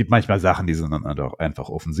 es gibt manchmal Sachen, die sind dann auch einfach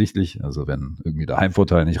offensichtlich. Also wenn irgendwie der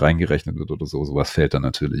Heimvorteil nicht reingerechnet wird oder sowas fällt dann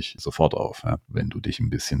natürlich sofort auf, ja, wenn du dich ein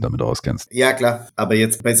bisschen damit auskennst. Ja, klar. Aber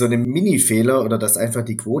jetzt bei so einem Mini-Fehler oder dass einfach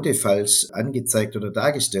die Quote falsch angezeigt oder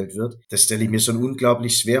dargestellt wird, das stelle ich mir schon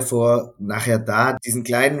unglaublich schwer vor, nachher da diesen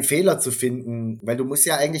kleinen Fehler zu finden, weil du musst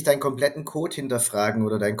ja eigentlich deinen kompletten Code hinterfragen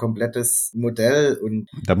oder dein komplettes Modell und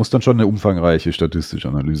da musst du dann schon eine umfangreiche statistische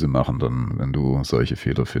Analyse machen, dann, wenn du solche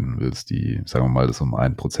Fehler finden willst, die, sagen wir mal, das um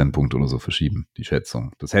 1 Prozentpunkt oder so verschieben, die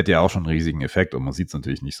Schätzung. Das hätte ja auch schon einen riesigen Effekt, aber man sieht es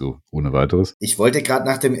natürlich nicht so ohne weiteres. Ich wollte gerade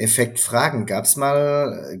nach dem Effekt fragen. Gab's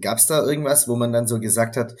da irgendwas, wo man dann so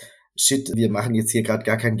gesagt hat, shit, wir machen jetzt hier gerade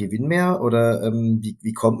gar keinen Gewinn mehr? Oder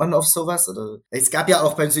wie kommt man auf sowas? Oder es gab ja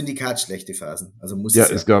auch beim Syndikat schlechte Phasen. Also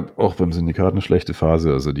Es gab auch beim Syndikat eine schlechte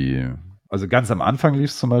Phase. Also Also ganz am Anfang lief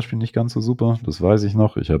es zum Beispiel nicht ganz so super, das weiß ich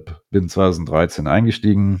noch. Bin 2013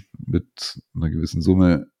 eingestiegen mit einer gewissen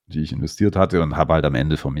Summe, die ich investiert hatte und habe halt am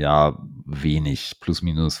Ende vom Jahr wenig, plus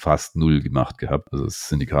minus fast null gemacht gehabt. Also das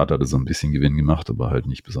Syndikat hatte so ein bisschen Gewinn gemacht, aber halt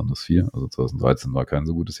nicht besonders viel. Also 2013 war kein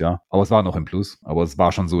so gutes Jahr. Aber es war noch im Plus. Aber es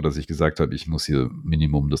war schon so, dass ich gesagt habe, ich muss hier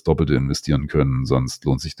Minimum das Doppelte investieren können, sonst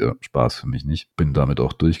lohnt sich der Spaß für mich nicht. Bin damit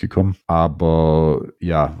auch durchgekommen. Aber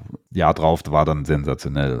ja, Jahr drauf war dann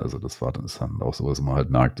sensationell. Also das ist dann auch sowas, wo man halt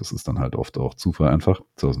merkt, das ist dann halt oft auch Zufall einfach.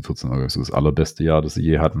 2014 war so das allerbeste Jahr, das sie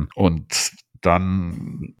je hatten. Und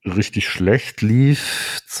dann richtig schlecht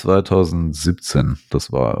lief 2017.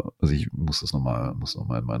 Das war, also ich muss noch mal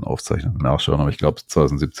in meinen Aufzeichnungen nachschauen, aber ich glaube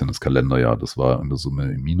 2017 das Kalenderjahr, das war in der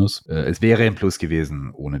Summe im Minus. Es wäre im Plus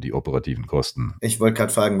gewesen ohne die operativen Kosten. Ich wollte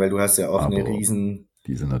gerade fragen, weil du hast ja auch Aber eine riesen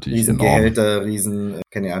die sind natürlich Gehälter,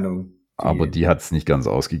 keine Ahnung. Aber die hat es nicht ganz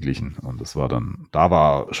ausgeglichen. Und da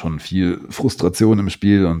war schon viel Frustration im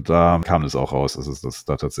Spiel und da kam es auch raus, dass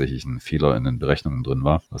da tatsächlich ein Fehler in den Berechnungen drin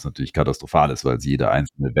war, was natürlich katastrophal ist, weil es jede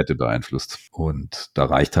einzelne Wette beeinflusst. Und da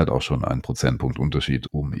reicht halt auch schon ein Prozentpunkt Unterschied,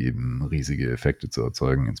 um eben riesige Effekte zu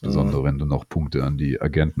erzeugen, insbesondere wenn du noch Punkte an die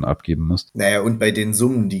Agenten abgeben musst. Naja, und bei den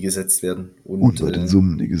Summen, die gesetzt werden. Und bei den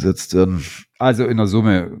Summen, die gesetzt werden. Also in der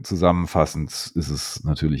Summe zusammenfassend ist es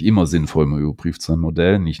natürlich immer sinnvoll, man überprüft sein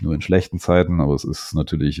Modell, nicht nur in schlechten Zeiten, aber es ist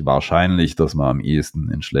natürlich wahrscheinlich, dass man am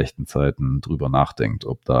ehesten in schlechten Zeiten drüber nachdenkt,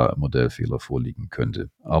 ob da Modellfehler vorliegen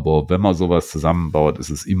könnte. Aber wenn man sowas zusammenbaut,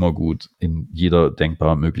 ist es immer gut, in jeder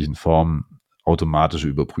denkbar möglichen Form automatische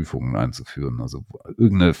Überprüfungen einzuführen. Also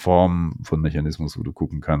irgendeine Form von Mechanismus, wo du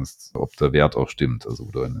gucken kannst, ob der Wert auch stimmt. Also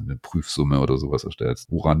wo du eine Prüfsumme oder sowas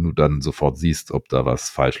erstellst, woran du dann sofort siehst, ob da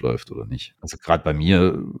was falsch läuft oder nicht. Also gerade bei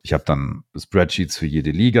mir, ich habe dann Spreadsheets für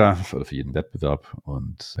jede Liga oder für jeden Wettbewerb.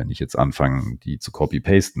 Und wenn ich jetzt anfange, die zu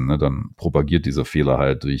copy-pasten, dann propagiert dieser Fehler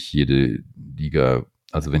halt durch jede Liga.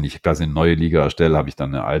 Also wenn ich quasi eine neue Liga erstelle, habe ich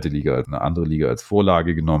dann eine alte Liga, eine andere Liga als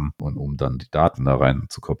Vorlage genommen und um dann die Daten da rein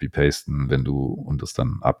zu copy-pasten, und das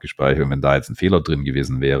dann abgespeichert, wenn da jetzt ein Fehler drin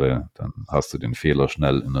gewesen wäre, dann hast du den Fehler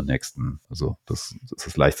schnell in der nächsten. Also das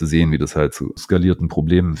ist leicht zu sehen, wie das halt zu skalierten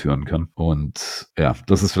Problemen führen kann. Und ja,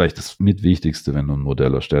 das ist vielleicht das Mitwichtigste, wenn du ein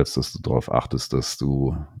Modell erstellst, dass du darauf achtest, dass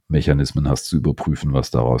du Mechanismen hast zu überprüfen,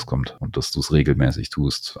 was da rauskommt und dass du es regelmäßig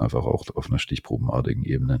tust, einfach auch auf einer stichprobenartigen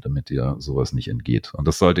Ebene, damit dir sowas nicht entgeht. Und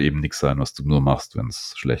das sollte eben nichts sein, was du nur machst, wenn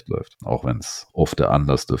es schlecht läuft. Auch wenn es oft der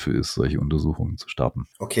Anlass dafür ist, solche Untersuchungen zu starten.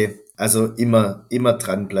 Okay, also immer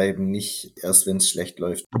dranbleiben, nicht erst, wenn es schlecht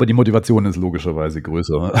läuft. Aber die Motivation ist logischerweise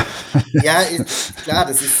größer. Ja, klar,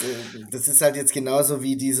 das ist halt jetzt genauso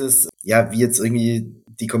wie dieses, ja, wie jetzt irgendwie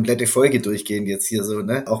die komplette Folge durchgehen jetzt hier so,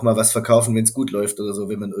 ne? Auch mal was verkaufen, wenn es gut läuft oder so,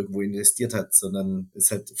 wenn man irgendwo investiert hat, sondern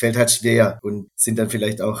fällt halt schwer und sind dann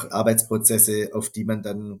vielleicht auch Arbeitsprozesse, auf die man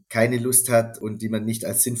dann keine Lust hat und die man nicht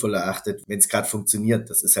als sinnvoll erachtet, wenn es gerade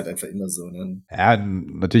funktioniert. Das ist halt einfach immer so, ne? Ja,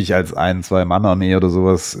 natürlich als 1-2-Mann-Armee oder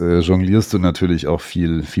sowas jonglierst du natürlich auch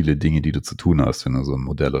viele Dinge, die du zu tun hast, wenn du so ein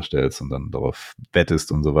Modell erstellst und dann darauf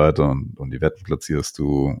wettest und so weiter und die Wetten platzierst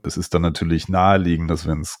du. Es ist dann natürlich naheliegend, dass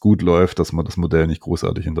wenn es gut läuft, dass man das Modell nicht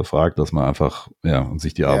großartig hinterfragt, dass man einfach, und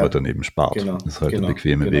sich die Arbeit dann eben spart. Genau, Das ist halt der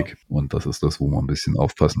bequeme Weg. Und das ist das, wo man ein bisschen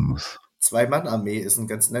aufpassen muss. Zwei-Mann-Armee ist ein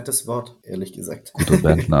ganz nettes Wort, ehrlich gesagt. Guter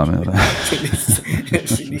Bandname, oder?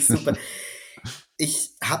 Finde ich super.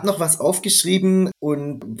 Ich habe noch was aufgeschrieben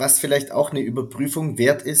und was vielleicht auch eine Überprüfung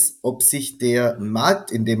wert ist, ob sich der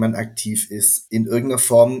Markt, in dem man aktiv ist, in irgendeiner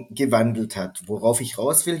Form gewandelt hat. Worauf ich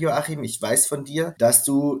raus will, Joachim, ich weiß von dir, dass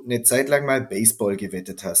du eine Zeit lang mal Baseball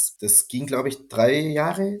gewettet hast. Das ging, glaube ich, 4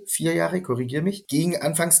 Jahre, korrigier mich. Ging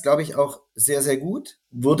anfangs, glaube ich, auch sehr, sehr gut.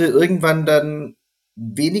 Wurde irgendwann dann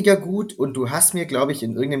weniger gut und du hast mir, glaube ich,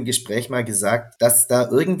 in irgendeinem Gespräch mal gesagt, dass da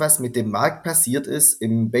irgendwas mit dem Markt passiert ist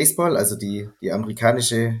im Baseball, also die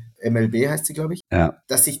amerikanische MLB heißt sie, glaube ich,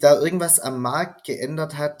 dass sich da irgendwas am Markt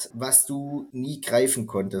geändert hat, was du nie greifen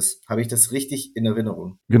konntest. Habe ich das richtig in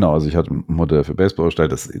Erinnerung? Genau, also ich hatte ein Modell für Baseball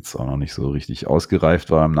erstellt, das jetzt auch noch nicht so richtig ausgereift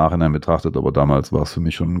war im Nachhinein betrachtet, aber damals war es für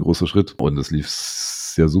mich schon ein großer Schritt und es lief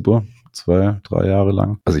sehr super. 2-3 Jahre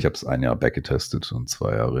lang. Also ich habe es 1 Jahr backgetestet und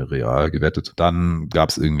 2 Jahre real gewettet. Dann gab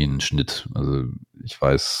es irgendwie einen Schnitt. Also ich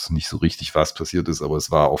weiß nicht so richtig, was passiert ist, aber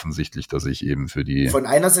es war offensichtlich, dass ich eben für die... Von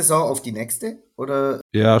einer Saison auf die nächste? Oder?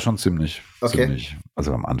 Ja, schon ziemlich. Okay. Ziemlich.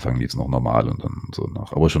 Also am Anfang lief es noch normal und dann so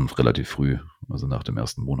nach, aber schon relativ früh. Also nach dem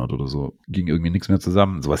ersten Monat oder so ging irgendwie nichts mehr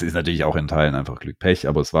zusammen. Sowas ist natürlich auch in Teilen einfach Glück, Pech,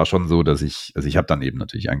 aber es war schon so, dass ich habe dann eben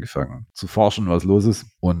natürlich angefangen zu forschen, was los ist.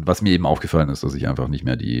 Und was mir eben aufgefallen ist, dass ich einfach nicht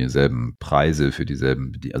mehr dieselben Preise für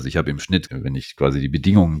dieselben, also ich habe im Schnitt, wenn ich quasi die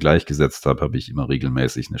Bedingungen gleichgesetzt habe ich immer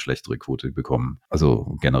regelmäßig eine schlechtere Quote bekommen.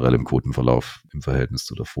 Also generell im Quotenverlauf im Verhältnis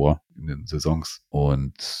zu davor in den Saisons.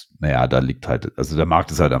 Und naja, da liegt halt, also der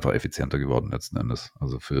Markt ist halt einfach effizienter geworden letzten Endes.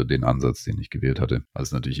 Also für den Ansatz, den ich gewählt hatte.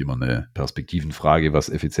 Also natürlich immer eine Perspektivenfrage, was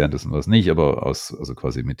effizient ist und was nicht, aber also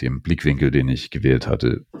quasi mit dem Blickwinkel, den ich gewählt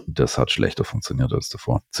hatte, das hat schlechter funktioniert als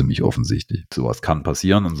davor. Ziemlich offensichtlich. Sowas kann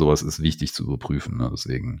passieren und sowas ist wichtig zu überprüfen. Ne?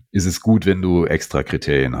 Deswegen ist es gut, wenn du extra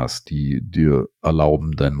Kriterien hast, die dir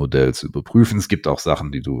erlauben, dein Modell zu überprüfen. Es gibt auch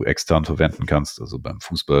Sachen, die du extern verwenden kannst. Also beim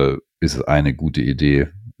Fußball ist es eine gute Idee,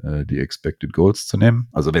 die Expected Goals zu nehmen.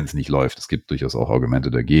 Also wenn es nicht läuft. Es gibt durchaus auch Argumente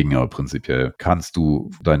dagegen, aber prinzipiell kannst du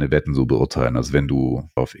deine Wetten so beurteilen, als wenn du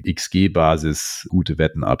auf XG-Basis gute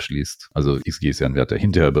Wetten abschließt. Also XG ist ja ein Wert, der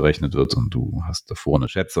hinterher berechnet wird und du hast davor eine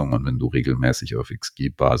Schätzung und wenn du regelmäßig auf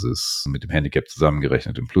XG-Basis mit dem Handicap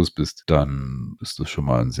zusammengerechnet im Plus bist, dann ist das schon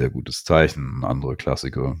mal ein sehr gutes Zeichen. Ein anderer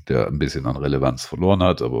Klassiker, der ein bisschen an Relevanz verloren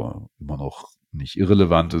hat, aber immer noch nicht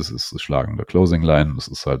irrelevant ist das Schlagen der Closing Line. Das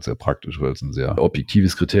ist halt sehr praktisch, weil es ein sehr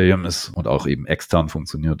objektives Kriterium ist und auch eben extern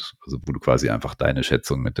funktioniert. Also wo du quasi einfach deine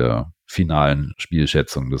Schätzung mit der finalen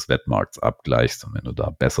Spielschätzung des Wettmarkts abgleichst. Und wenn du da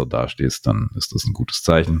besser dastehst, dann ist das ein gutes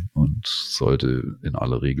Zeichen und sollte in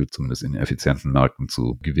aller Regel zumindest in effizienten Märkten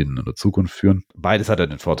zu Gewinnen in der Zukunft führen. Beides hat ja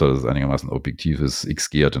den Vorteil, dass es einigermaßen objektiv ist.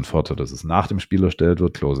 XG hat den Vorteil, dass es nach dem Spiel erstellt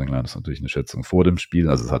wird. Closing Line ist natürlich eine Schätzung vor dem Spiel.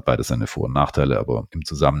 Also es hat beides seine Vor- und Nachteile, aber im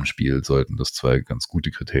Zusammenspiel sollten das zwei ganz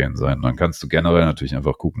gute Kriterien sein. Und dann kannst du generell natürlich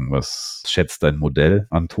einfach gucken, was schätzt dein Modell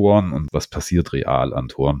an Toren und was passiert real an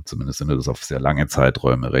Toren. Zumindest wenn du das auf sehr lange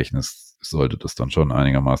Zeiträume rechnest, sollte das dann schon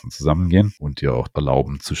einigermaßen zusammengehen und dir auch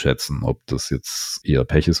erlauben zu schätzen, ob das jetzt eher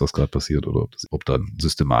Pech ist, was gerade passiert, oder ob da ein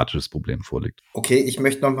systematisches Problem vorliegt. Okay, ich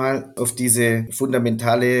möchte nochmal auf diese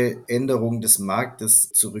fundamentale Änderung des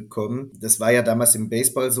Marktes zurückkommen. Das war ja damals im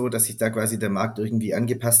Baseball so, dass sich da quasi der Markt irgendwie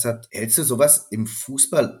angepasst hat. Hältst du sowas im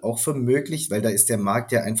Fußball auch für möglich? Weil da ist der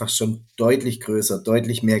Markt ja einfach schon deutlich größer,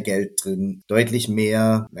 deutlich mehr Geld drin, deutlich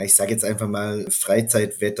mehr, ich sage jetzt einfach mal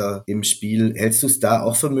Freizeitwetter im Spiel. Hältst du es da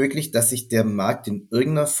auch für möglich, dass sich der Markt in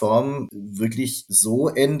irgendeiner Form wirklich so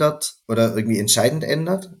ändert oder irgendwie entscheidend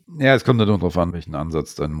ändert? Ja, es kommt dann darauf an, welchen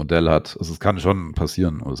Ansatz dein Modell hat. Also es kann schon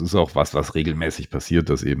passieren. Und es ist auch was regelmäßig passiert,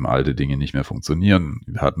 dass eben alte Dinge nicht mehr funktionieren.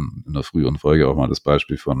 Wir hatten in der früheren Folge auch mal das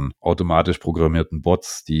Beispiel von automatisch programmierten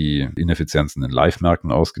Bots, die Ineffizienzen in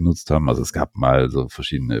Live-Märkten ausgenutzt haben. Also es gab mal so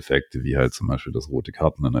verschiedene Effekte, wie halt zum Beispiel, dass rote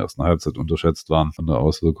Karten in der ersten Halbzeit unterschätzt waren von der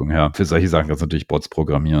Auswirkung her. Für solche Sachen kannst du natürlich Bots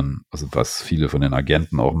programmieren, also was viele von den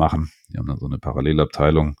Agenten auch machen. Die haben dann so eine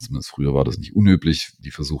Parallelabteilung. Zumindest früher war das nicht unüblich.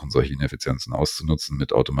 Die versuchen, solche Ineffizienzen auszunutzen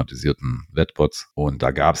mit automatisierten Wettbots. Und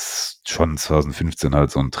da gab es schon 2015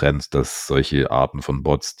 halt so einen Trend, dass solche Arten von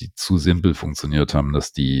Bots, die zu simpel funktioniert haben,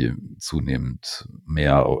 dass die zunehmend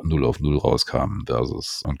mehr 0 auf 0 rauskamen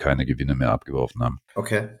versus und keine Gewinne mehr abgeworfen haben.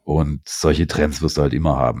 Okay. Und solche Trends wirst du halt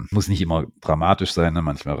immer haben. Muss nicht immer dramatisch sein, ne?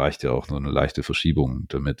 Manchmal reicht ja auch nur eine leichte Verschiebung,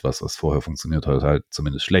 damit was vorher funktioniert hat, halt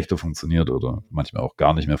zumindest schlechter funktioniert oder manchmal auch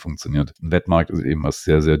gar nicht mehr funktioniert. Ein Wettmarkt ist eben was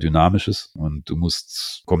sehr, sehr Dynamisches und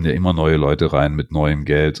kommen ja immer neue Leute rein mit neuem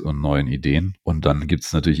Geld und neuen Ideen. Und dann gibt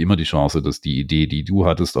es natürlich immer die Chance, dass die Idee, die du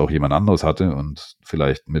hattest, auch jemand anderes hatte und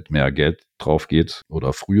vielleicht mit mehr Geld drauf geht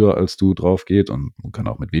oder früher als du drauf geht und kann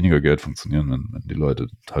auch mit weniger Geld funktionieren, wenn die Leute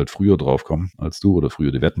halt früher drauf kommen als du oder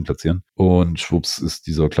früher die Wetten platzieren. Und schwupps ist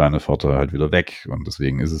dieser kleine Vorteil halt wieder weg. Und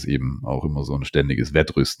deswegen ist es eben auch immer so ein ständiges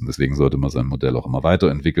Wettrüsten. Deswegen sollte man sein Modell auch immer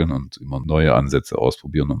weiterentwickeln und immer neue Ansätze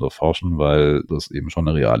ausprobieren und erforschen, weil das eben schon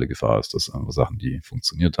eine reale Gefahr ist, dass einfach Sachen, die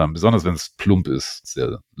funktioniert haben, besonders wenn es plump ist,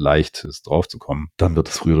 sehr leicht ist, drauf zu kommen, dann wird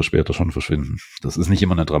es früher oder später schon verschwinden. Das ist nicht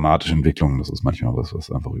immer eine dramatische Entwicklung. Das ist manchmal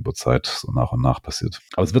was einfach über Zeit so nach und nach passiert.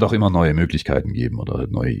 Aber es wird auch immer neue Möglichkeiten geben oder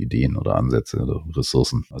halt neue Ideen oder Ansätze oder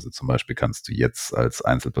Ressourcen. Also zum Beispiel kannst du jetzt als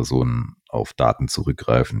Einzelperson auf Daten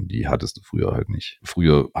zurückgreifen, die hattest du früher halt nicht.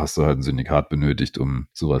 Früher hast du halt ein Syndikat benötigt, um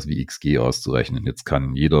sowas wie XG auszurechnen. Jetzt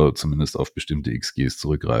kann jeder zumindest auf bestimmte XGs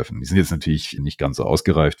zurückgreifen. Die sind jetzt natürlich nicht ganz so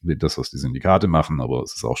ausgereift wie das, was die Syndikate machen, aber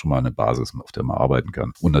es ist auch schon mal eine Basis, auf der man arbeiten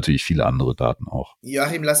kann. Und natürlich viele andere Daten auch.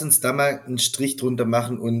 Joachim, lass uns da mal einen Strich drunter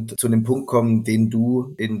machen und zu einem Punkt kommen, den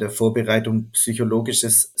du in der Vorbereitung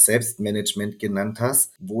psychologisches Selbstmanagement genannt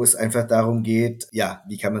hast, wo es einfach darum geht, ja,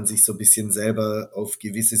 wie kann man sich so ein bisschen selber auf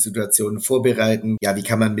gewisse Situationen vorbereiten? Ja, wie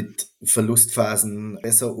kann man mit Verlustphasen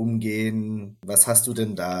besser umgehen? Was hast du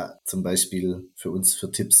denn da zum Beispiel für uns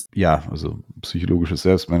für Tipps? Ja, also psychologisches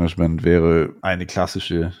Selbstmanagement wäre eine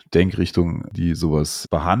klassische Denkrichtung, die sowas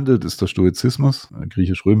behandelt, ist der Stoizismus, eine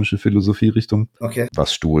griechisch-römische Philosophierichtung. Okay.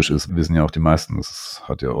 Was stoisch ist, wissen ja auch die meisten. Das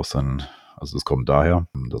hat ja auch seinen, also es kommt daher,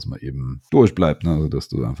 dass man eben stoisch bleibt, ne? Also dass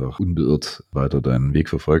du einfach unbeirrt weiter deinen Weg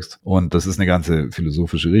verfolgst. Und das ist eine ganze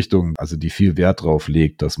philosophische Richtung, also die viel Wert drauf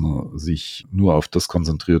legt, dass man sich nur auf das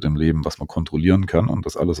konzentriert im Leben, was man kontrollieren kann, und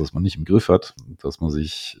das alles, was man nicht im Griff hat, dass man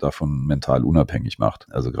sich davon mental unabhängig macht.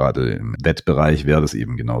 Also gerade im Wettbereich wäre das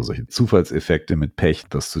eben genau solche Zufallseffekte mit Pech,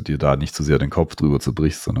 dass du dir da nicht so sehr den Kopf drüber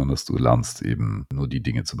zerbrichst, sondern dass du lernst, eben nur die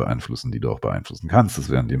Dinge zu beeinflussen, die du auch beeinflussen kannst. Das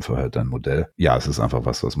wäre in dem Fall halt dein Modell. Ja, es ist einfach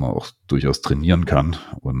was man auch durchaus trainieren kann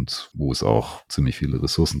und wo es auch ziemlich viele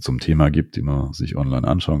Ressourcen zum Thema gibt, die man sich online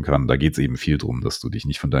anschauen kann. Da geht es eben viel darum, dass du dich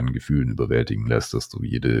nicht von deinen Gefühlen überwältigen lässt, dass du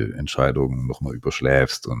jede Entscheidung nochmal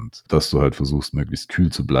überschläfst und dass du halt versuchst, möglichst kühl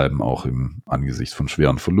zu bleiben, auch im Angesicht von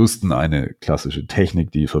schweren Verlusten. Eine klassische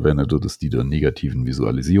Technik, die verwendet wird, ist die der negativen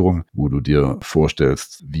Visualisierung, wo du dir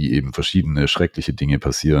vorstellst, wie eben verschiedene schreckliche Dinge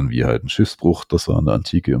passieren, wie halt ein Schiffsbruch, das war in der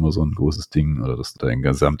Antike immer so ein großes Ding, oder dass du dein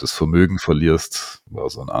gesamtes Vermögen verlierst, war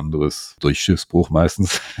so ein anderes, durch Schiffsbruch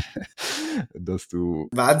meistens, dass du...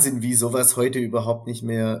 Wahnsinn, wie sowas heute überhaupt nicht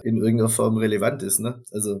mehr in irgendeiner Form relevant ist, ne?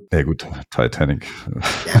 Also, Ja gut, Titanic.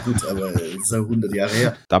 ja gut, aber das ist ja 100 Jahre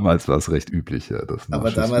her. Damals war es recht üblich, ja, dass man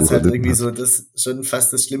Aber damals Schiffsbruch halt erlitten irgendwie hat. so das schon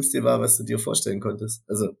fast das Schlimmste war, was du dir vorstellen konntest.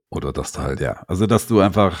 Also, Oder dass du halt, ja, also dass du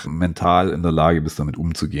einfach mental in der Lage bist, damit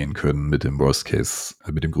umzugehen können, mit dem Worst Case,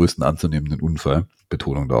 mit dem größten anzunehmenden Unfall.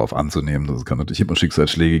 Betonung darauf anzunehmen. Es kann natürlich immer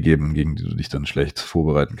Schicksalsschläge geben, gegen die du dich dann schlecht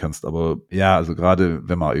vorbereiten kannst. Aber ja, also gerade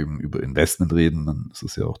wenn wir eben über Investment reden, dann ist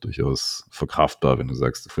es ja auch durchaus verkraftbar, wenn du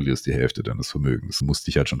sagst, du verlierst die Hälfte deines Vermögens. Du musst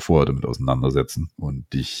dich halt schon vorher damit auseinandersetzen und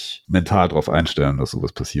dich mental darauf einstellen, dass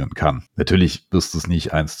sowas passieren kann. Natürlich wirst du es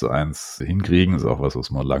nicht 1:1 hinkriegen, ist auch was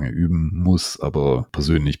man lange üben muss, aber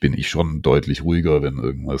persönlich bin ich schon deutlich ruhiger, wenn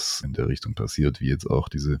irgendwas in der Richtung passiert, wie jetzt auch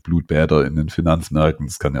diese Blutbäder in den Finanzmärkten.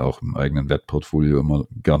 Das kann ja auch im eigenen Wettportfolio immer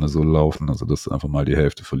gerne so laufen. Also, dass du einfach mal die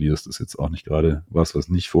Hälfte verlierst, ist jetzt auch nicht gerade was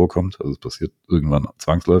nicht vorkommt. Also, es passiert irgendwann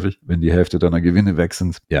zwangsläufig, wenn die Hälfte deiner Gewinne weg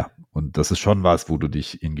sind. Ja, und das ist schon was, wo du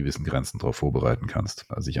dich in gewissen Grenzen darauf vorbereiten kannst.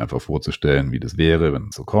 Also, sich einfach vorzustellen, wie das wäre, wenn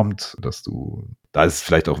es so kommt, dass du, da ist es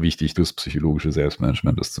vielleicht auch wichtig, das psychologische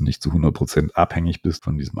Selbstmanagement, dass du nicht zu 100% abhängig bist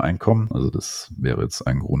von diesem Einkommen. Also, das wäre jetzt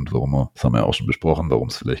ein Grund, warum das haben wir ja auch schon besprochen, warum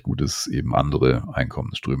es vielleicht gut ist, eben andere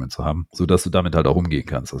Einkommensströme zu haben, sodass du damit halt auch umgehen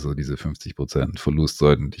kannst. Also, diese 50% Verlust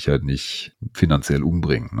sollten dich halt nicht finanziell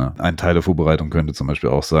umbringen. Ne? Ein Teil der Vorbereitung könnte zum Beispiel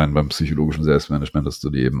auch sein beim psychologischen Selbstmanagement, dass du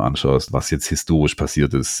dir eben anschaust, was jetzt historisch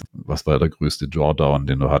passiert ist. Was war der größte Drawdown,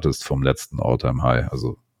 den du hattest vom letzten All-Time-High?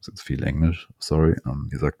 Also das ist jetzt viel Englisch, sorry.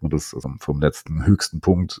 Wie sagt man das? Also vom letzten höchsten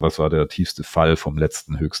Punkt. Was war der tiefste Fall vom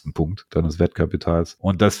letzten höchsten Punkt deines Wettkapitals?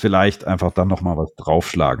 Und das vielleicht einfach dann nochmal was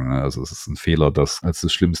draufschlagen. Ne? Also es ist ein Fehler, das als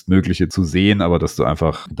das Schlimmstmögliche zu sehen, aber dass du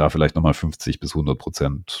einfach da vielleicht nochmal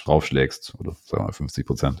 50-100% draufschlägst oder sagen wir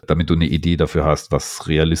 50%, damit du eine Idee dafür hast, was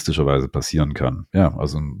realistischerweise passieren kann. Ja,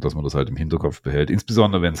 also dass man das halt im Hinterkopf behält,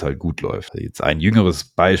 insbesondere wenn es halt gut läuft. Jetzt ein jüngeres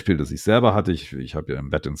Beispiel, das ich selber hatte, ich habe ja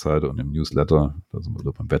im Wettinsider und im Newsletter, also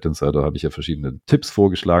beim Wettinsider habe ich ja verschiedene Tipps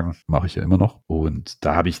vorgeschlagen, mache ich ja immer noch. Und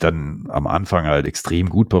da habe ich dann am Anfang halt extrem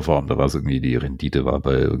gut performt. Da war es irgendwie, die Rendite war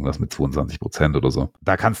bei irgendwas mit 22% oder so.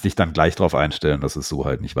 Da kannst du dich dann gleich drauf einstellen, dass es so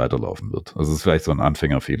halt nicht weiterlaufen wird. Also es ist vielleicht so ein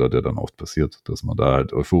Anfängerfehler, der dann oft passiert, dass man da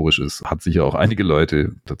halt euphorisch ist. Hat sicher auch einige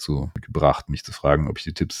Leute dazu gebracht, mich zu fragen, ob ich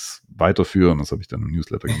die Tipps weiterführe. Und das habe ich dann im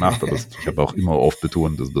Newsletter gemacht. Aber ich habe auch immer oft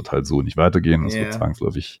betont, das wird halt so nicht weitergehen. Es wird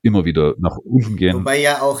zwangsläufig immer wieder nach unten gehen. Wobei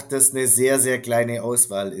ja auch das eine sehr, sehr kleine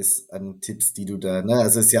Auswahl ist an Tipps, die du da, ne?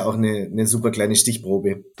 Also ist ja auch eine super kleine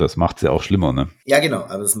Stichprobe. Das macht es ja auch schlimmer, ne? Ja, genau,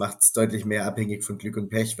 aber es macht es deutlich mehr abhängig von Glück und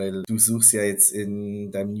Pech, weil du suchst ja jetzt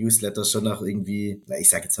in deinem Newsletter schon nach irgendwie, na, ich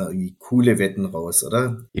sag jetzt mal irgendwie coole Wetten raus,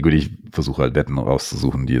 oder? Ja gut, ich versuche halt Wetten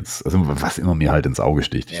rauszusuchen, die jetzt, also was immer mir halt ins Auge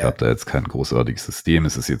sticht. Ich habe da jetzt kein großartiges System.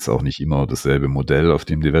 Es ist jetzt auch nicht immer dasselbe Modell, auf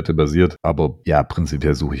dem die Wette basiert. Aber ja,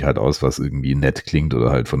 prinzipiell suche ich halt aus, was irgendwie nett klingt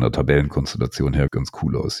oder halt von der Tabellenkonstellation her ganz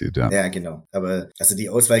cool aussieht, ja. Ja, genau. Aber also die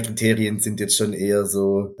Auswahlkriterien sind jetzt schon eher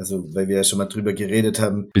so, also weil wir ja schon mal drüber geredet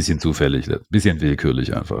haben. Bisschen zufällig, bisschen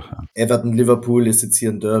willkürlich einfach. Ja. Everton Liverpool ist jetzt hier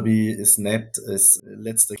ein Derby, ist snappt, ist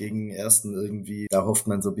letzter gegen ersten irgendwie. Da hofft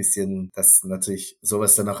man so ein bisschen, dass natürlich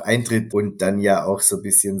sowas dann auch eintritt und dann ja auch so ein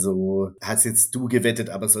bisschen so, hast jetzt du gewettet,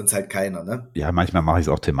 aber sonst halt keiner, ne? Ja, manchmal mache ich es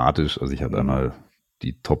auch thematisch. Also ich habe einmal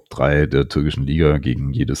die Top 3 der türkischen Liga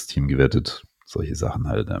gegen jedes Team gewettet. Solche Sachen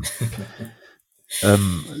halt.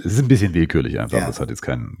 Es ist ein bisschen willkürlich einfach. Ja.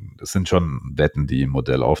 Das sind schon Wetten, die im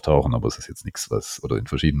Modell auftauchen, aber es ist jetzt nichts, oder in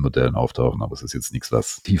verschiedenen Modellen auftauchen, aber es ist jetzt nichts,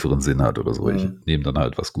 was tieferen Sinn hat oder so. Ich nehme dann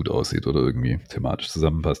halt, was gut aussieht oder irgendwie thematisch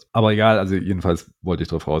zusammenpasst. Aber egal, also jedenfalls wollte ich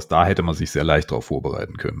darauf raus, da hätte man sich sehr leicht darauf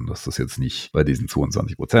vorbereiten können, dass das jetzt nicht bei diesen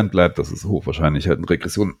 22% bleibt, dass es hochwahrscheinlich halt einen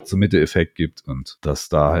Regression zum Mitte-Effekt gibt und dass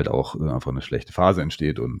da halt auch einfach eine schlechte Phase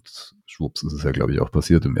entsteht und schwupps ist es ja, glaube ich, auch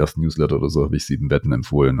passiert. Im ersten Newsletter oder so habe ich 7 Wetten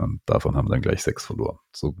empfohlen und davon haben dann gleich 6 verloren.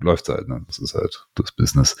 So läuft es halt. Ne? Das ist halt das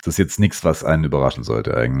Business. Das ist jetzt nichts, was einen überraschen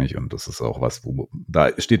sollte eigentlich. Und das ist auch was, da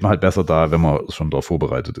steht man halt besser da, wenn man schon darauf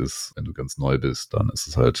vorbereitet ist. Wenn du ganz neu bist, dann ist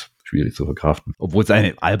es halt schwierig zu verkraften. Obwohl es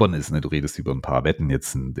eine albern ist, ne? Du redest über ein paar Wetten.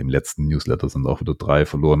 Jetzt im letzten Newsletter sind auch wieder 3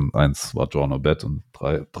 verloren. 1 war Draw No Bet und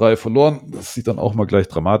 3 verloren. Das sieht dann auch mal gleich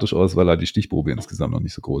dramatisch aus, weil halt die Stichprobe insgesamt noch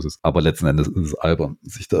nicht so groß ist. Aber letzten Endes ist es albern,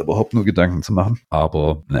 sich da überhaupt nur Gedanken zu machen.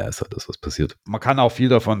 Aber naja, ist halt das, was passiert. Man kann auch viel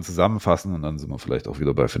davon zusammenfassen und dann sind wir vielleicht auch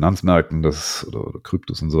wieder bei Finanzmärkten oder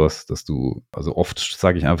Kryptos und sowas, dass du, also oft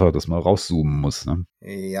sage ich einfach, dass man rauszoomen muss. Ne?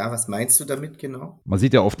 Ja, was meinst du damit genau? Man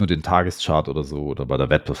sieht ja oft nur den Tageschart oder so oder bei der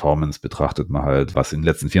Wettperformance betrachtet man halt, was in den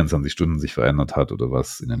letzten 24 Stunden sich verändert hat oder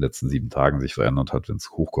was in den letzten 7 Tagen sich verändert hat, wenn es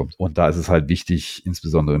hochkommt. Und da ist es halt wichtig,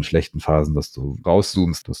 insbesondere in schlechten Phasen, dass du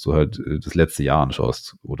rauszoomst, dass du halt das letzte Jahr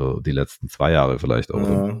anschaust oder die letzten 2 Jahre vielleicht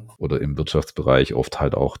auch oder im Wirtschaftsbereich oft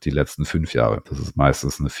halt auch die letzten 5 Jahre. Das ist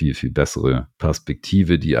meistens eine viel, viel bessere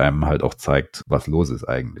Perspektive, die einem halt auch zeigt, was los ist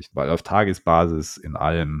eigentlich. Weil auf Tagesbasis in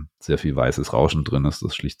allem sehr viel weißes Rauschen drin ist,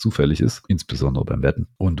 das schlicht zufällig ist, insbesondere beim Wetten.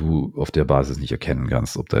 Und du auf der Basis nicht erkennen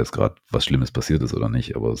kannst, ob da jetzt gerade was Schlimmes passiert ist oder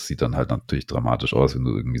nicht. Aber es sieht dann halt natürlich dramatisch aus, wenn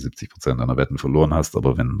du irgendwie 70% deiner Wetten verloren hast.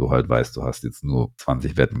 Aber wenn du halt weißt, du hast jetzt nur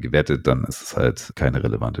 20 Wetten gewettet, dann ist es halt keine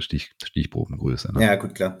relevante Stichprobengröße. Ne? Ja,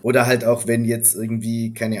 gut, klar. Oder halt auch, wenn jetzt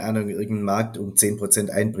irgendwie, keine Ahnung, irgendein Markt um 10%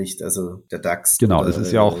 einbricht, also der DAX. Genau, oder, es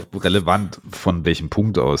ist ja auch relevant, von welchem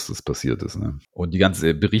Punkt aus das passiert ist. Ne? Und die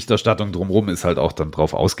ganze Berichterstattung drumherum ist halt auch dann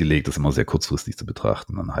drauf ausgelegt, das immer sehr kurzfristig zu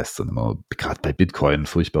betrachten. Dann heißt es dann immer, gerade bei Bitcoin,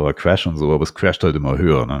 furchtbarer Crash und so, aber es crasht halt immer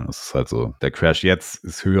höher. Ne? Das ist halt so, der Crash jetzt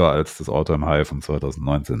ist höher als das All-Time-High von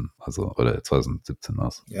 2019, also oder 2017 war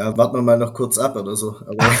es. Ja, warten wir mal noch kurz ab oder so.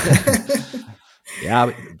 Aber Ja,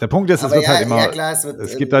 aber der Punkt ist, es aber wird halt ja, immer, klar,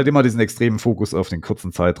 es gibt halt immer diesen extremen Fokus auf den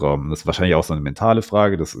kurzen Zeitraum. Das ist wahrscheinlich auch so eine mentale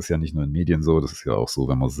Frage. Das ist ja nicht nur in Medien so, das ist ja auch so,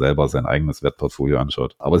 wenn man selber sein eigenes Wertportfolio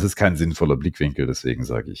anschaut. Aber es ist kein sinnvoller Blickwinkel, deswegen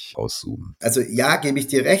sage ich auszoomen. Also ja, gebe ich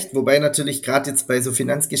dir recht, wobei natürlich gerade jetzt bei so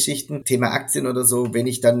Finanzgeschichten, Thema Aktien oder so, wenn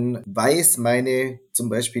ich dann weiß, meine zum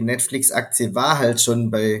Beispiel Netflix-Aktie war halt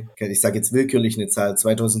schon bei, ich sage jetzt willkürlich eine Zahl,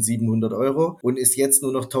 2.700 Euro und ist jetzt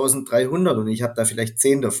nur noch 1.300 und ich habe da vielleicht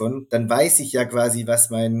 10 davon, dann weiß ich ja quasi, was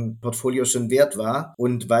mein Portfolio schon wert war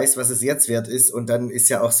und weiß, was es jetzt wert ist und dann ist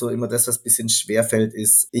ja auch so immer das, was ein bisschen schwerfällt,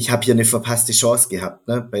 ist, ich habe hier eine verpasste Chance gehabt,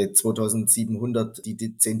 ne, bei 2.700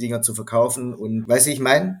 die 10 Dinger zu verkaufen und weißt du, ich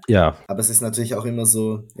meine? Ja. Aber es ist natürlich auch immer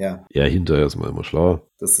so, ja. Ja, hinterher ist man immer schlauer.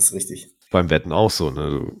 Das ist richtig. Beim Wetten auch so, ne?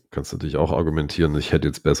 Du kannst natürlich auch argumentieren, ich hätte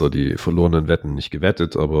jetzt besser die verlorenen Wetten nicht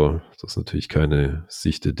gewettet, aber das ist natürlich keine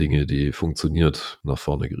Sicht der Dinge, die funktioniert, nach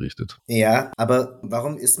vorne gerichtet. Ja, aber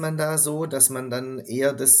warum ist man da so, dass man dann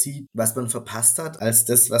eher das sieht, was man verpasst hat, als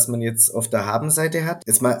das, was man jetzt auf der Habenseite hat?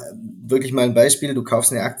 Jetzt mal wirklich mal ein Beispiel, du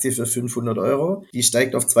kaufst eine Aktie für 500 Euro, die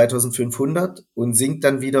steigt auf 2.500 und sinkt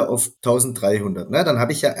dann wieder auf 1.300. Na, dann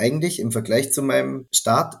habe ich ja eigentlich im Vergleich zu meinem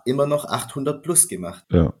Start immer noch 800 plus gemacht.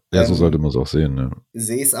 Ja, so sollte man es auch sehen. Ne?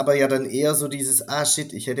 Sehe es aber ja dann eher so dieses,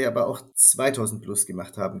 shit, ich hätte aber auch 2.000 plus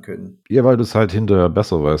gemacht haben können. Ja, weil du es halt hinterher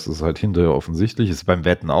besser weißt. Das ist halt hinterher offensichtlich. Ist beim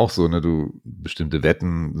Wetten auch so, ne? Bestimmte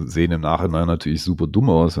Wetten sehen im Nachhinein natürlich super dumm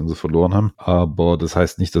aus, wenn sie verloren haben. Aber das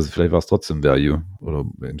heißt nicht, dass vielleicht war es trotzdem Value. Oder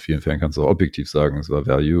in vielen Fällen kannst du auch objektiv sagen, es war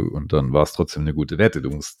Value und dann war es trotzdem eine gute Wette.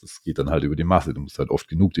 Das geht dann halt über die Masse. Du musst halt oft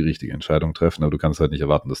genug die richtige Entscheidung treffen, aber du kannst halt nicht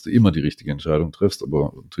erwarten, dass du immer die richtige Entscheidung triffst.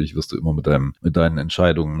 Aber natürlich wirst du immer mit deinen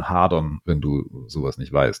Entscheidungen hadern, wenn du sowas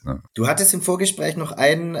nicht weißt. Ne? Du hattest im Vorgespräch noch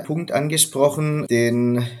einen Punkt angesprochen,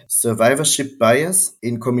 den Survivorship Bias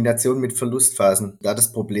in Kombination mit Verlustphasen. Da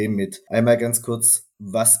das Problem mit. Einmal ganz kurz,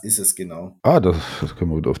 was ist es genau? Das können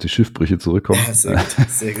wir wieder auf die Schiffbrüche zurückkommen. Ja, sehr gut,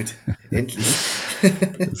 sehr gut. Endlich.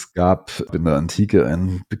 Es gab in der Antike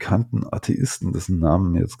einen bekannten Atheisten, dessen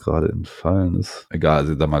Namen mir jetzt gerade entfallen ist. Egal,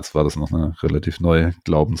 also damals war das noch eine relativ neue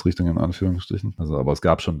Glaubensrichtung in Anführungsstrichen. Also, aber es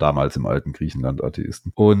gab schon damals im alten Griechenland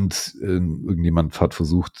Atheisten. Und irgendjemand hat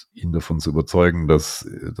versucht, ihn davon zu überzeugen, dass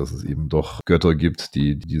es eben doch Götter gibt,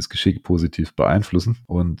 die dieses Geschick positiv beeinflussen.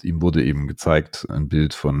 Und ihm wurde eben gezeigt, ein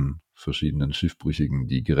Bild von verschiedenen Schiffbrüchigen,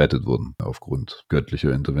 die gerettet wurden, aufgrund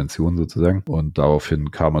göttlicher Intervention sozusagen. Und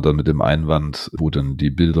daraufhin kam er dann mit dem Einwand, wo denn die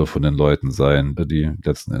Bilder von den Leuten seien, die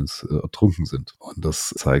letzten Endes ertrunken sind. Und das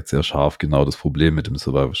zeigt sehr scharf genau das Problem mit dem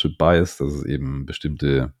Survivorship Bias, dass es eben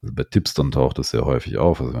bestimmte, also bei Tipstern taucht das sehr häufig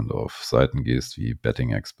auf, also wenn du auf Seiten gehst wie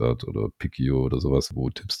Betting Expert oder Pickio oder sowas, wo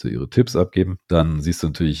Tipster ihre Tipps abgeben, dann siehst du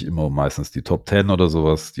natürlich immer meistens die Top 10 oder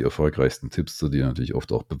sowas, die erfolgreichsten Tipster, die natürlich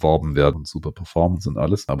oft auch beworben werden und super Performance und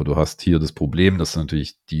alles. Aber du hast hier das Problem, dass du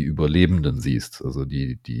natürlich die Überlebenden siehst, also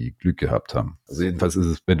die Glück gehabt haben. Also jedenfalls ist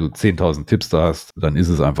es, wenn du 10.000 Tipster hast, dann ist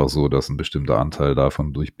es einfach so, dass ein bestimmter Anteil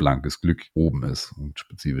davon durch blankes Glück oben ist und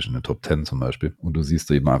spezifisch in den Top 10 zum Beispiel. Und du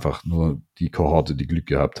siehst eben einfach nur die Kohorte, die Glück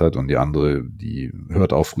gehabt hat und die andere, die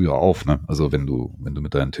hört auch früher auf. Ne? Also wenn du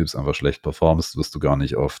mit deinen Tipps einfach schlecht performst, wirst du gar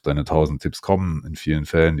nicht auf deine 1.000 Tipps kommen. In vielen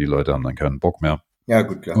Fällen, die Leute haben dann keinen Bock mehr. Ja,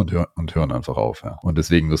 gut, klar. Und hören einfach auf. Ja. Und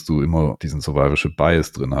deswegen wirst du immer diesen Survivorship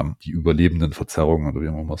Bias drin haben, die überlebenden Verzerrungen oder wie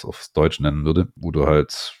man es aufs Deutsch nennen würde, wo du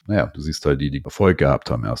halt, du siehst halt die Erfolg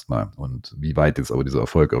gehabt haben erstmal. Und wie weit jetzt aber dieser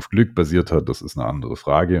Erfolg auf Glück basiert hat, das ist eine andere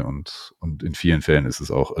Frage. Und in vielen Fällen ist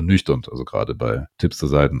es auch ernüchternd. Also gerade bei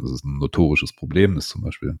Tipster-Seiten ist es ein notorisches Problem, das zum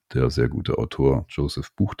Beispiel der sehr gute Autor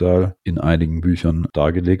Joseph Buchdahl in einigen Büchern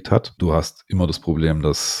dargelegt hat. Du hast immer das Problem,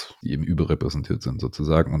 dass die eben überrepräsentiert sind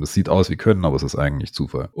sozusagen. Und es sieht aus wie können, aber es ist eigentlich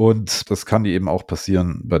Zufall. Und das kann dir eben auch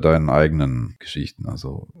passieren bei deinen eigenen Geschichten.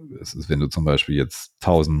 Also es ist, wenn du zum Beispiel jetzt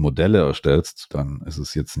 1.000 Modelle erstellst, dann ist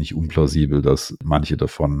es jetzt nicht unplausibel, dass manche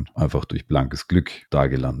davon einfach durch blankes Glück da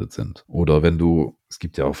gelandet sind. Oder es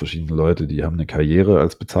gibt ja auch verschiedene Leute, die haben eine Karriere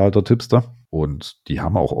als bezahlter Tipster. Und die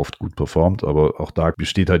haben auch oft gut performt, aber auch da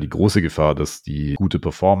besteht halt die große Gefahr, dass die gute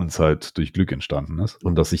Performance halt durch Glück entstanden ist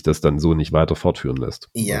und dass sich das dann so nicht weiter fortführen lässt.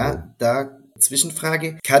 Ja, Also, da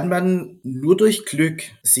Zwischenfrage. Kann man nur durch Glück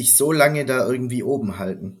sich so lange da irgendwie oben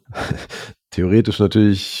halten? Theoretisch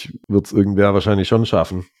natürlich wird es irgendwer wahrscheinlich schon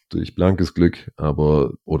schaffen, durch blankes Glück,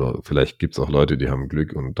 oder vielleicht gibt es auch Leute, die haben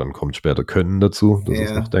Glück und dann kommt später Können dazu, das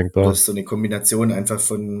ist noch denkbar. Das ist so eine Kombination einfach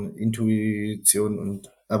von Intuition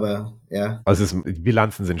aber ja. Also die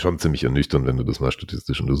Bilanzen sind schon ziemlich ernüchternd, wenn du das mal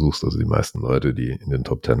statistisch untersuchst. Also die meisten Leute, die in den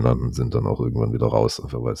Top 10 landen, sind dann auch irgendwann wieder raus,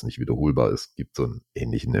 einfach weil es nicht wiederholbar ist. Gibt so einen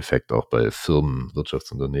ähnlichen Effekt auch bei Firmen,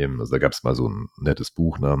 Wirtschaftsunternehmen. Also da gab es mal so ein nettes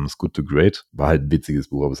Buch namens Good to Great. War halt ein witziges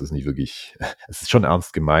Buch, aber es ist nicht wirklich, es ist schon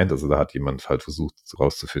ernst gemeint. Also da hat jemand halt versucht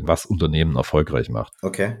rauszufinden, was Unternehmen erfolgreich macht.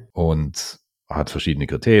 Okay. Und hat verschiedene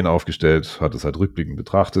Kriterien aufgestellt, hat es halt rückblickend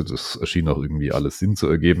betrachtet. Es erschien auch irgendwie alles Sinn zu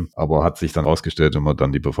ergeben, aber hat sich dann herausgestellt, wenn man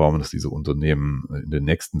dann die Performance dieser Unternehmen in den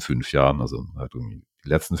nächsten 5 Jahren, also hat irgendwie die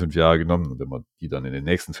letzten 5 Jahre genommen und wenn man die dann in den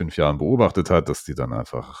nächsten 5 Jahren beobachtet hat, dass die dann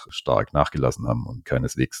einfach stark nachgelassen haben und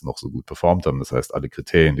keineswegs noch so gut performt haben. Das heißt, alle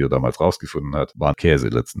Kriterien, die er damals rausgefunden hat, waren Käse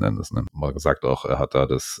letzten Endes. Ne? Man sagt auch, er hat da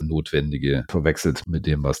das Notwendige verwechselt mit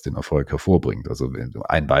dem, was den Erfolg hervorbringt. Also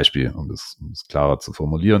ein Beispiel, um das klarer zu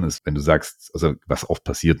formulieren, ist, wenn du sagst, also was oft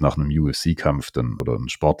passiert nach einem UFC-Kampf dann oder ein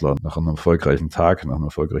Sportler nach einem erfolgreichen Tag, nach einem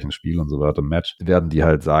erfolgreichen Spiel und so weiter, Match, werden die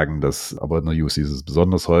halt sagen, dass, aber in der UFC ist es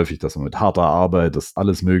besonders häufig, dass man mit harter Arbeit, dass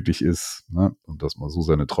alles möglich ist, ne? Und dass man so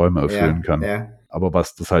seine Träume erfüllen kann. Ja. Aber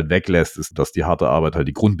was das halt weglässt, ist, dass die harte Arbeit halt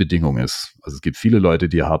die Grundbedingung ist. Also es gibt viele Leute,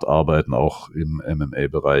 die hart arbeiten, auch im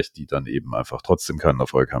MMA-Bereich, die dann eben einfach trotzdem keinen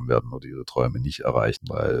Erfolg haben werden oder ihre Träume nicht erreichen,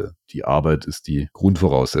 weil die Arbeit ist die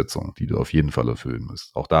Grundvoraussetzung, die du auf jeden Fall erfüllen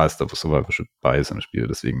musst. Auch da ist der Survivorship Bias im Spiel,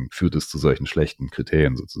 deswegen führt es zu solchen schlechten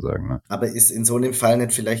Kriterien sozusagen. Ne? Aber ist in so einem Fall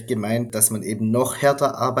nicht vielleicht gemeint, dass man eben noch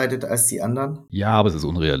härter arbeitet als die anderen? Ja, aber es ist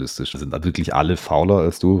unrealistisch. Sind da wirklich alle fauler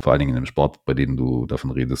als du? Vor allen Dingen in dem Sport, bei dem du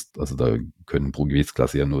davon redest, also da können pro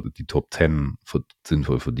Gewichtsklasse ja nur die Top 10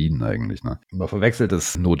 sinnvoll verdienen eigentlich. Ne? Man verwechselt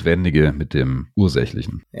das Notwendige mit dem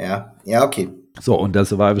Ursächlichen. Ja, okay. So, und der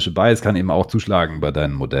Survivorship Bias kann eben auch zuschlagen bei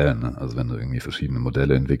deinen Modellen. Ne? Also wenn du irgendwie verschiedene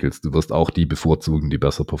Modelle entwickelst, du wirst auch die bevorzugen, die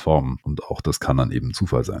besser performen. Und auch das kann dann eben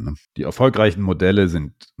Zufall sein. Ne? Die erfolgreichen Modelle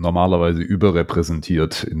sind normalerweise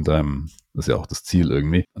überrepräsentiert in deinem, das ist ja auch das Ziel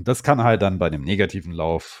irgendwie. Und das kann halt dann bei dem negativen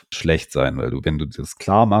Lauf schlecht sein, weil wenn du das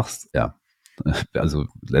klar machst, also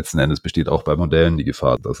letzten Endes besteht auch bei Modellen die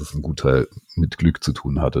Gefahr, dass es einen Gutteil mit Glück zu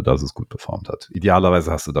tun hatte, dass es gut performt hat.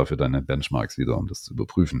 Idealerweise hast du dafür deine Benchmarks wieder, um das zu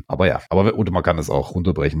überprüfen. Oder man kann es auch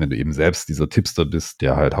runterbrechen, wenn du eben selbst dieser Tipster bist,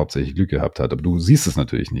 der halt hauptsächlich Glück gehabt hat. Aber du siehst es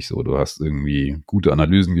natürlich nicht so. Du hast irgendwie gute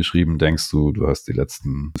Analysen geschrieben, denkst du hast die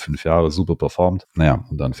letzten 5 Jahre super performt.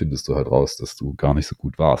 Und dann findest du halt raus, dass du gar nicht so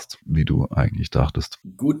gut warst, wie du eigentlich dachtest.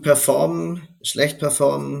 Gut performen, schlecht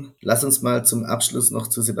performen. Lass uns mal zum Abschluss noch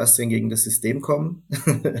zu Sebastian gegen das System kommen.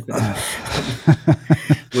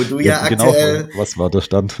 wo du ja aktuell, was war der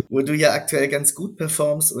Stand? wo du ja aktuell ganz gut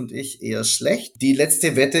performst und ich eher schlecht. Die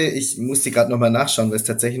letzte Wette, ich musste gerade nochmal nachschauen, weil es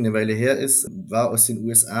tatsächlich eine Weile her ist, war aus den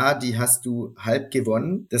USA, die hast du halb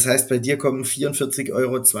gewonnen. Das heißt, bei dir kommen 44,20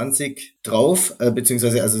 € drauf,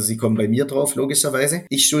 beziehungsweise also sie kommen bei mir drauf, logischerweise.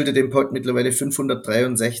 Ich schulde dem Pot mittlerweile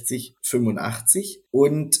 563,85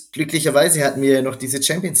 und glücklicherweise hatten wir ja noch diese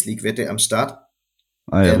Champions League Wette am Start.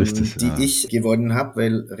 Ja, richtig. Die ich gewonnen habe,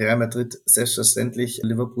 weil Real Madrid selbstverständlich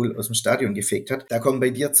Liverpool aus dem Stadion gefegt hat. Da kommen bei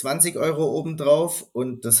dir 20 € oben drauf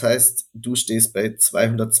und das heißt, du stehst bei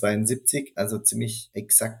 272, also ziemlich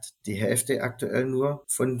exakt die Hälfte aktuell nur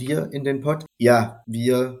von dir in den Pot. Ja,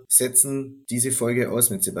 wir setzen diese Folge aus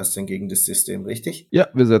mit Sebastian gegen das System, richtig? Ja,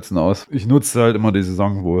 wir setzen aus. Ich nutze halt immer die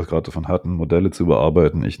Saison, wo wir gerade davon hatten, Modelle zu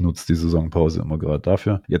überarbeiten. Ich nutze die Saisonpause immer gerade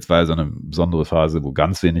dafür. Jetzt war ja so eine besondere Phase, wo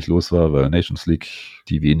ganz wenig los war, weil Nations League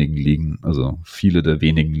die wenigen Ligen, also viele der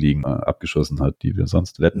wenigen Ligen abgeschossen hat, die wir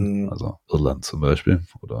sonst wetten. Also Irland zum Beispiel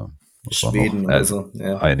oder Schweden oder so.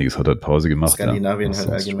 Ja. Einiges hat halt Pause gemacht. Skandinavien halt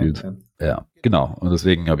allgemein. Ja, genau. Und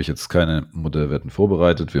deswegen habe ich jetzt keine Modellwetten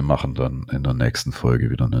vorbereitet. Wir machen dann in der nächsten Folge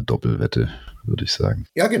wieder eine Doppelwette, würde ich sagen.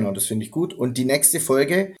 Ja, genau, das finde ich gut. Und die nächste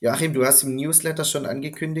Folge, Joachim, du hast im Newsletter schon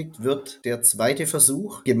angekündigt, wird der zweite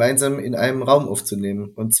Versuch, gemeinsam in einem Raum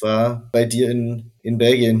aufzunehmen. Und zwar bei dir in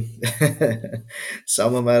Belgien.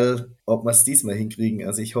 Schauen wir mal, ob wir es diesmal hinkriegen.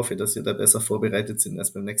 Also ich hoffe, dass wir da besser vorbereitet sind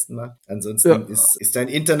als beim nächsten Mal. Ansonsten ist dein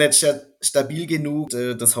Internet stabil genug,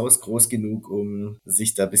 das Haus groß genug, um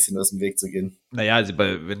sich da ein bisschen aus dem Weg zu gehen. Naja, also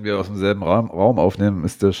wenn wir aus demselben Raum aufnehmen,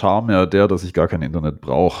 ist der Charme ja der, dass ich gar kein Internet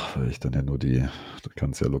brauche, weil ich dann ja nur du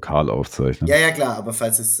kannst ja lokal aufzeichnen. Ja, klar, aber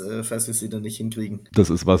falls wir es wieder nicht hinkriegen. Das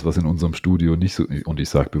ist was in unserem Studio nicht so, und ich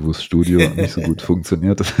sage bewusst Studio, nicht so gut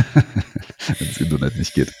funktioniert, wenn das Internet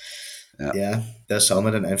nicht geht. Ja, da schauen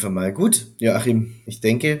wir dann einfach mal. Gut, Joachim, ich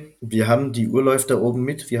denke, die Uhr läuft da oben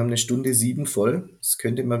mit. Wir haben 1:07 voll. Es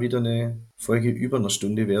könnte mal wieder eine Folge über einer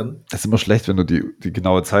Stunde werden. Das ist immer schlecht, wenn du die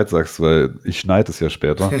genaue Zeit sagst, weil ich schneide es ja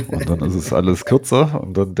später und dann ist es alles kürzer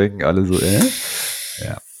und dann denken alle so,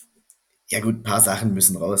 Ja. Ja gut, ein paar Sachen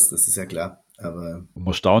müssen raus, das ist ja klar. Aber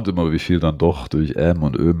man staunt immer, wie viel dann doch durch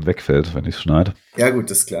und Öm wegfällt, wenn ich es schneide. Ja gut,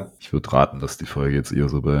 das ist klar. Ich würde raten, dass die Folge jetzt eher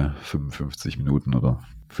so bei 55 Minuten oder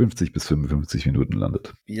 50 bis 55 Minuten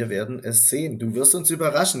landet. Wir werden es sehen. Du wirst uns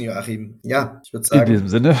überraschen, Joachim. Ja, ich würde sagen. In diesem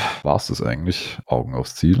Sinne war es das eigentlich. Augen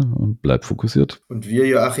aufs Ziel und bleib fokussiert. Und wir,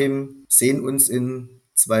 Joachim, sehen uns in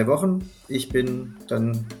 2 Wochen. Ich bin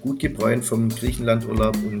dann gut gebräunt vom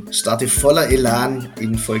Griechenlandurlaub und starte voller Elan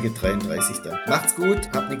in Folge 33 dann. Macht's gut,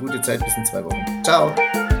 habt eine gute Zeit bis in 2 Wochen. Ciao!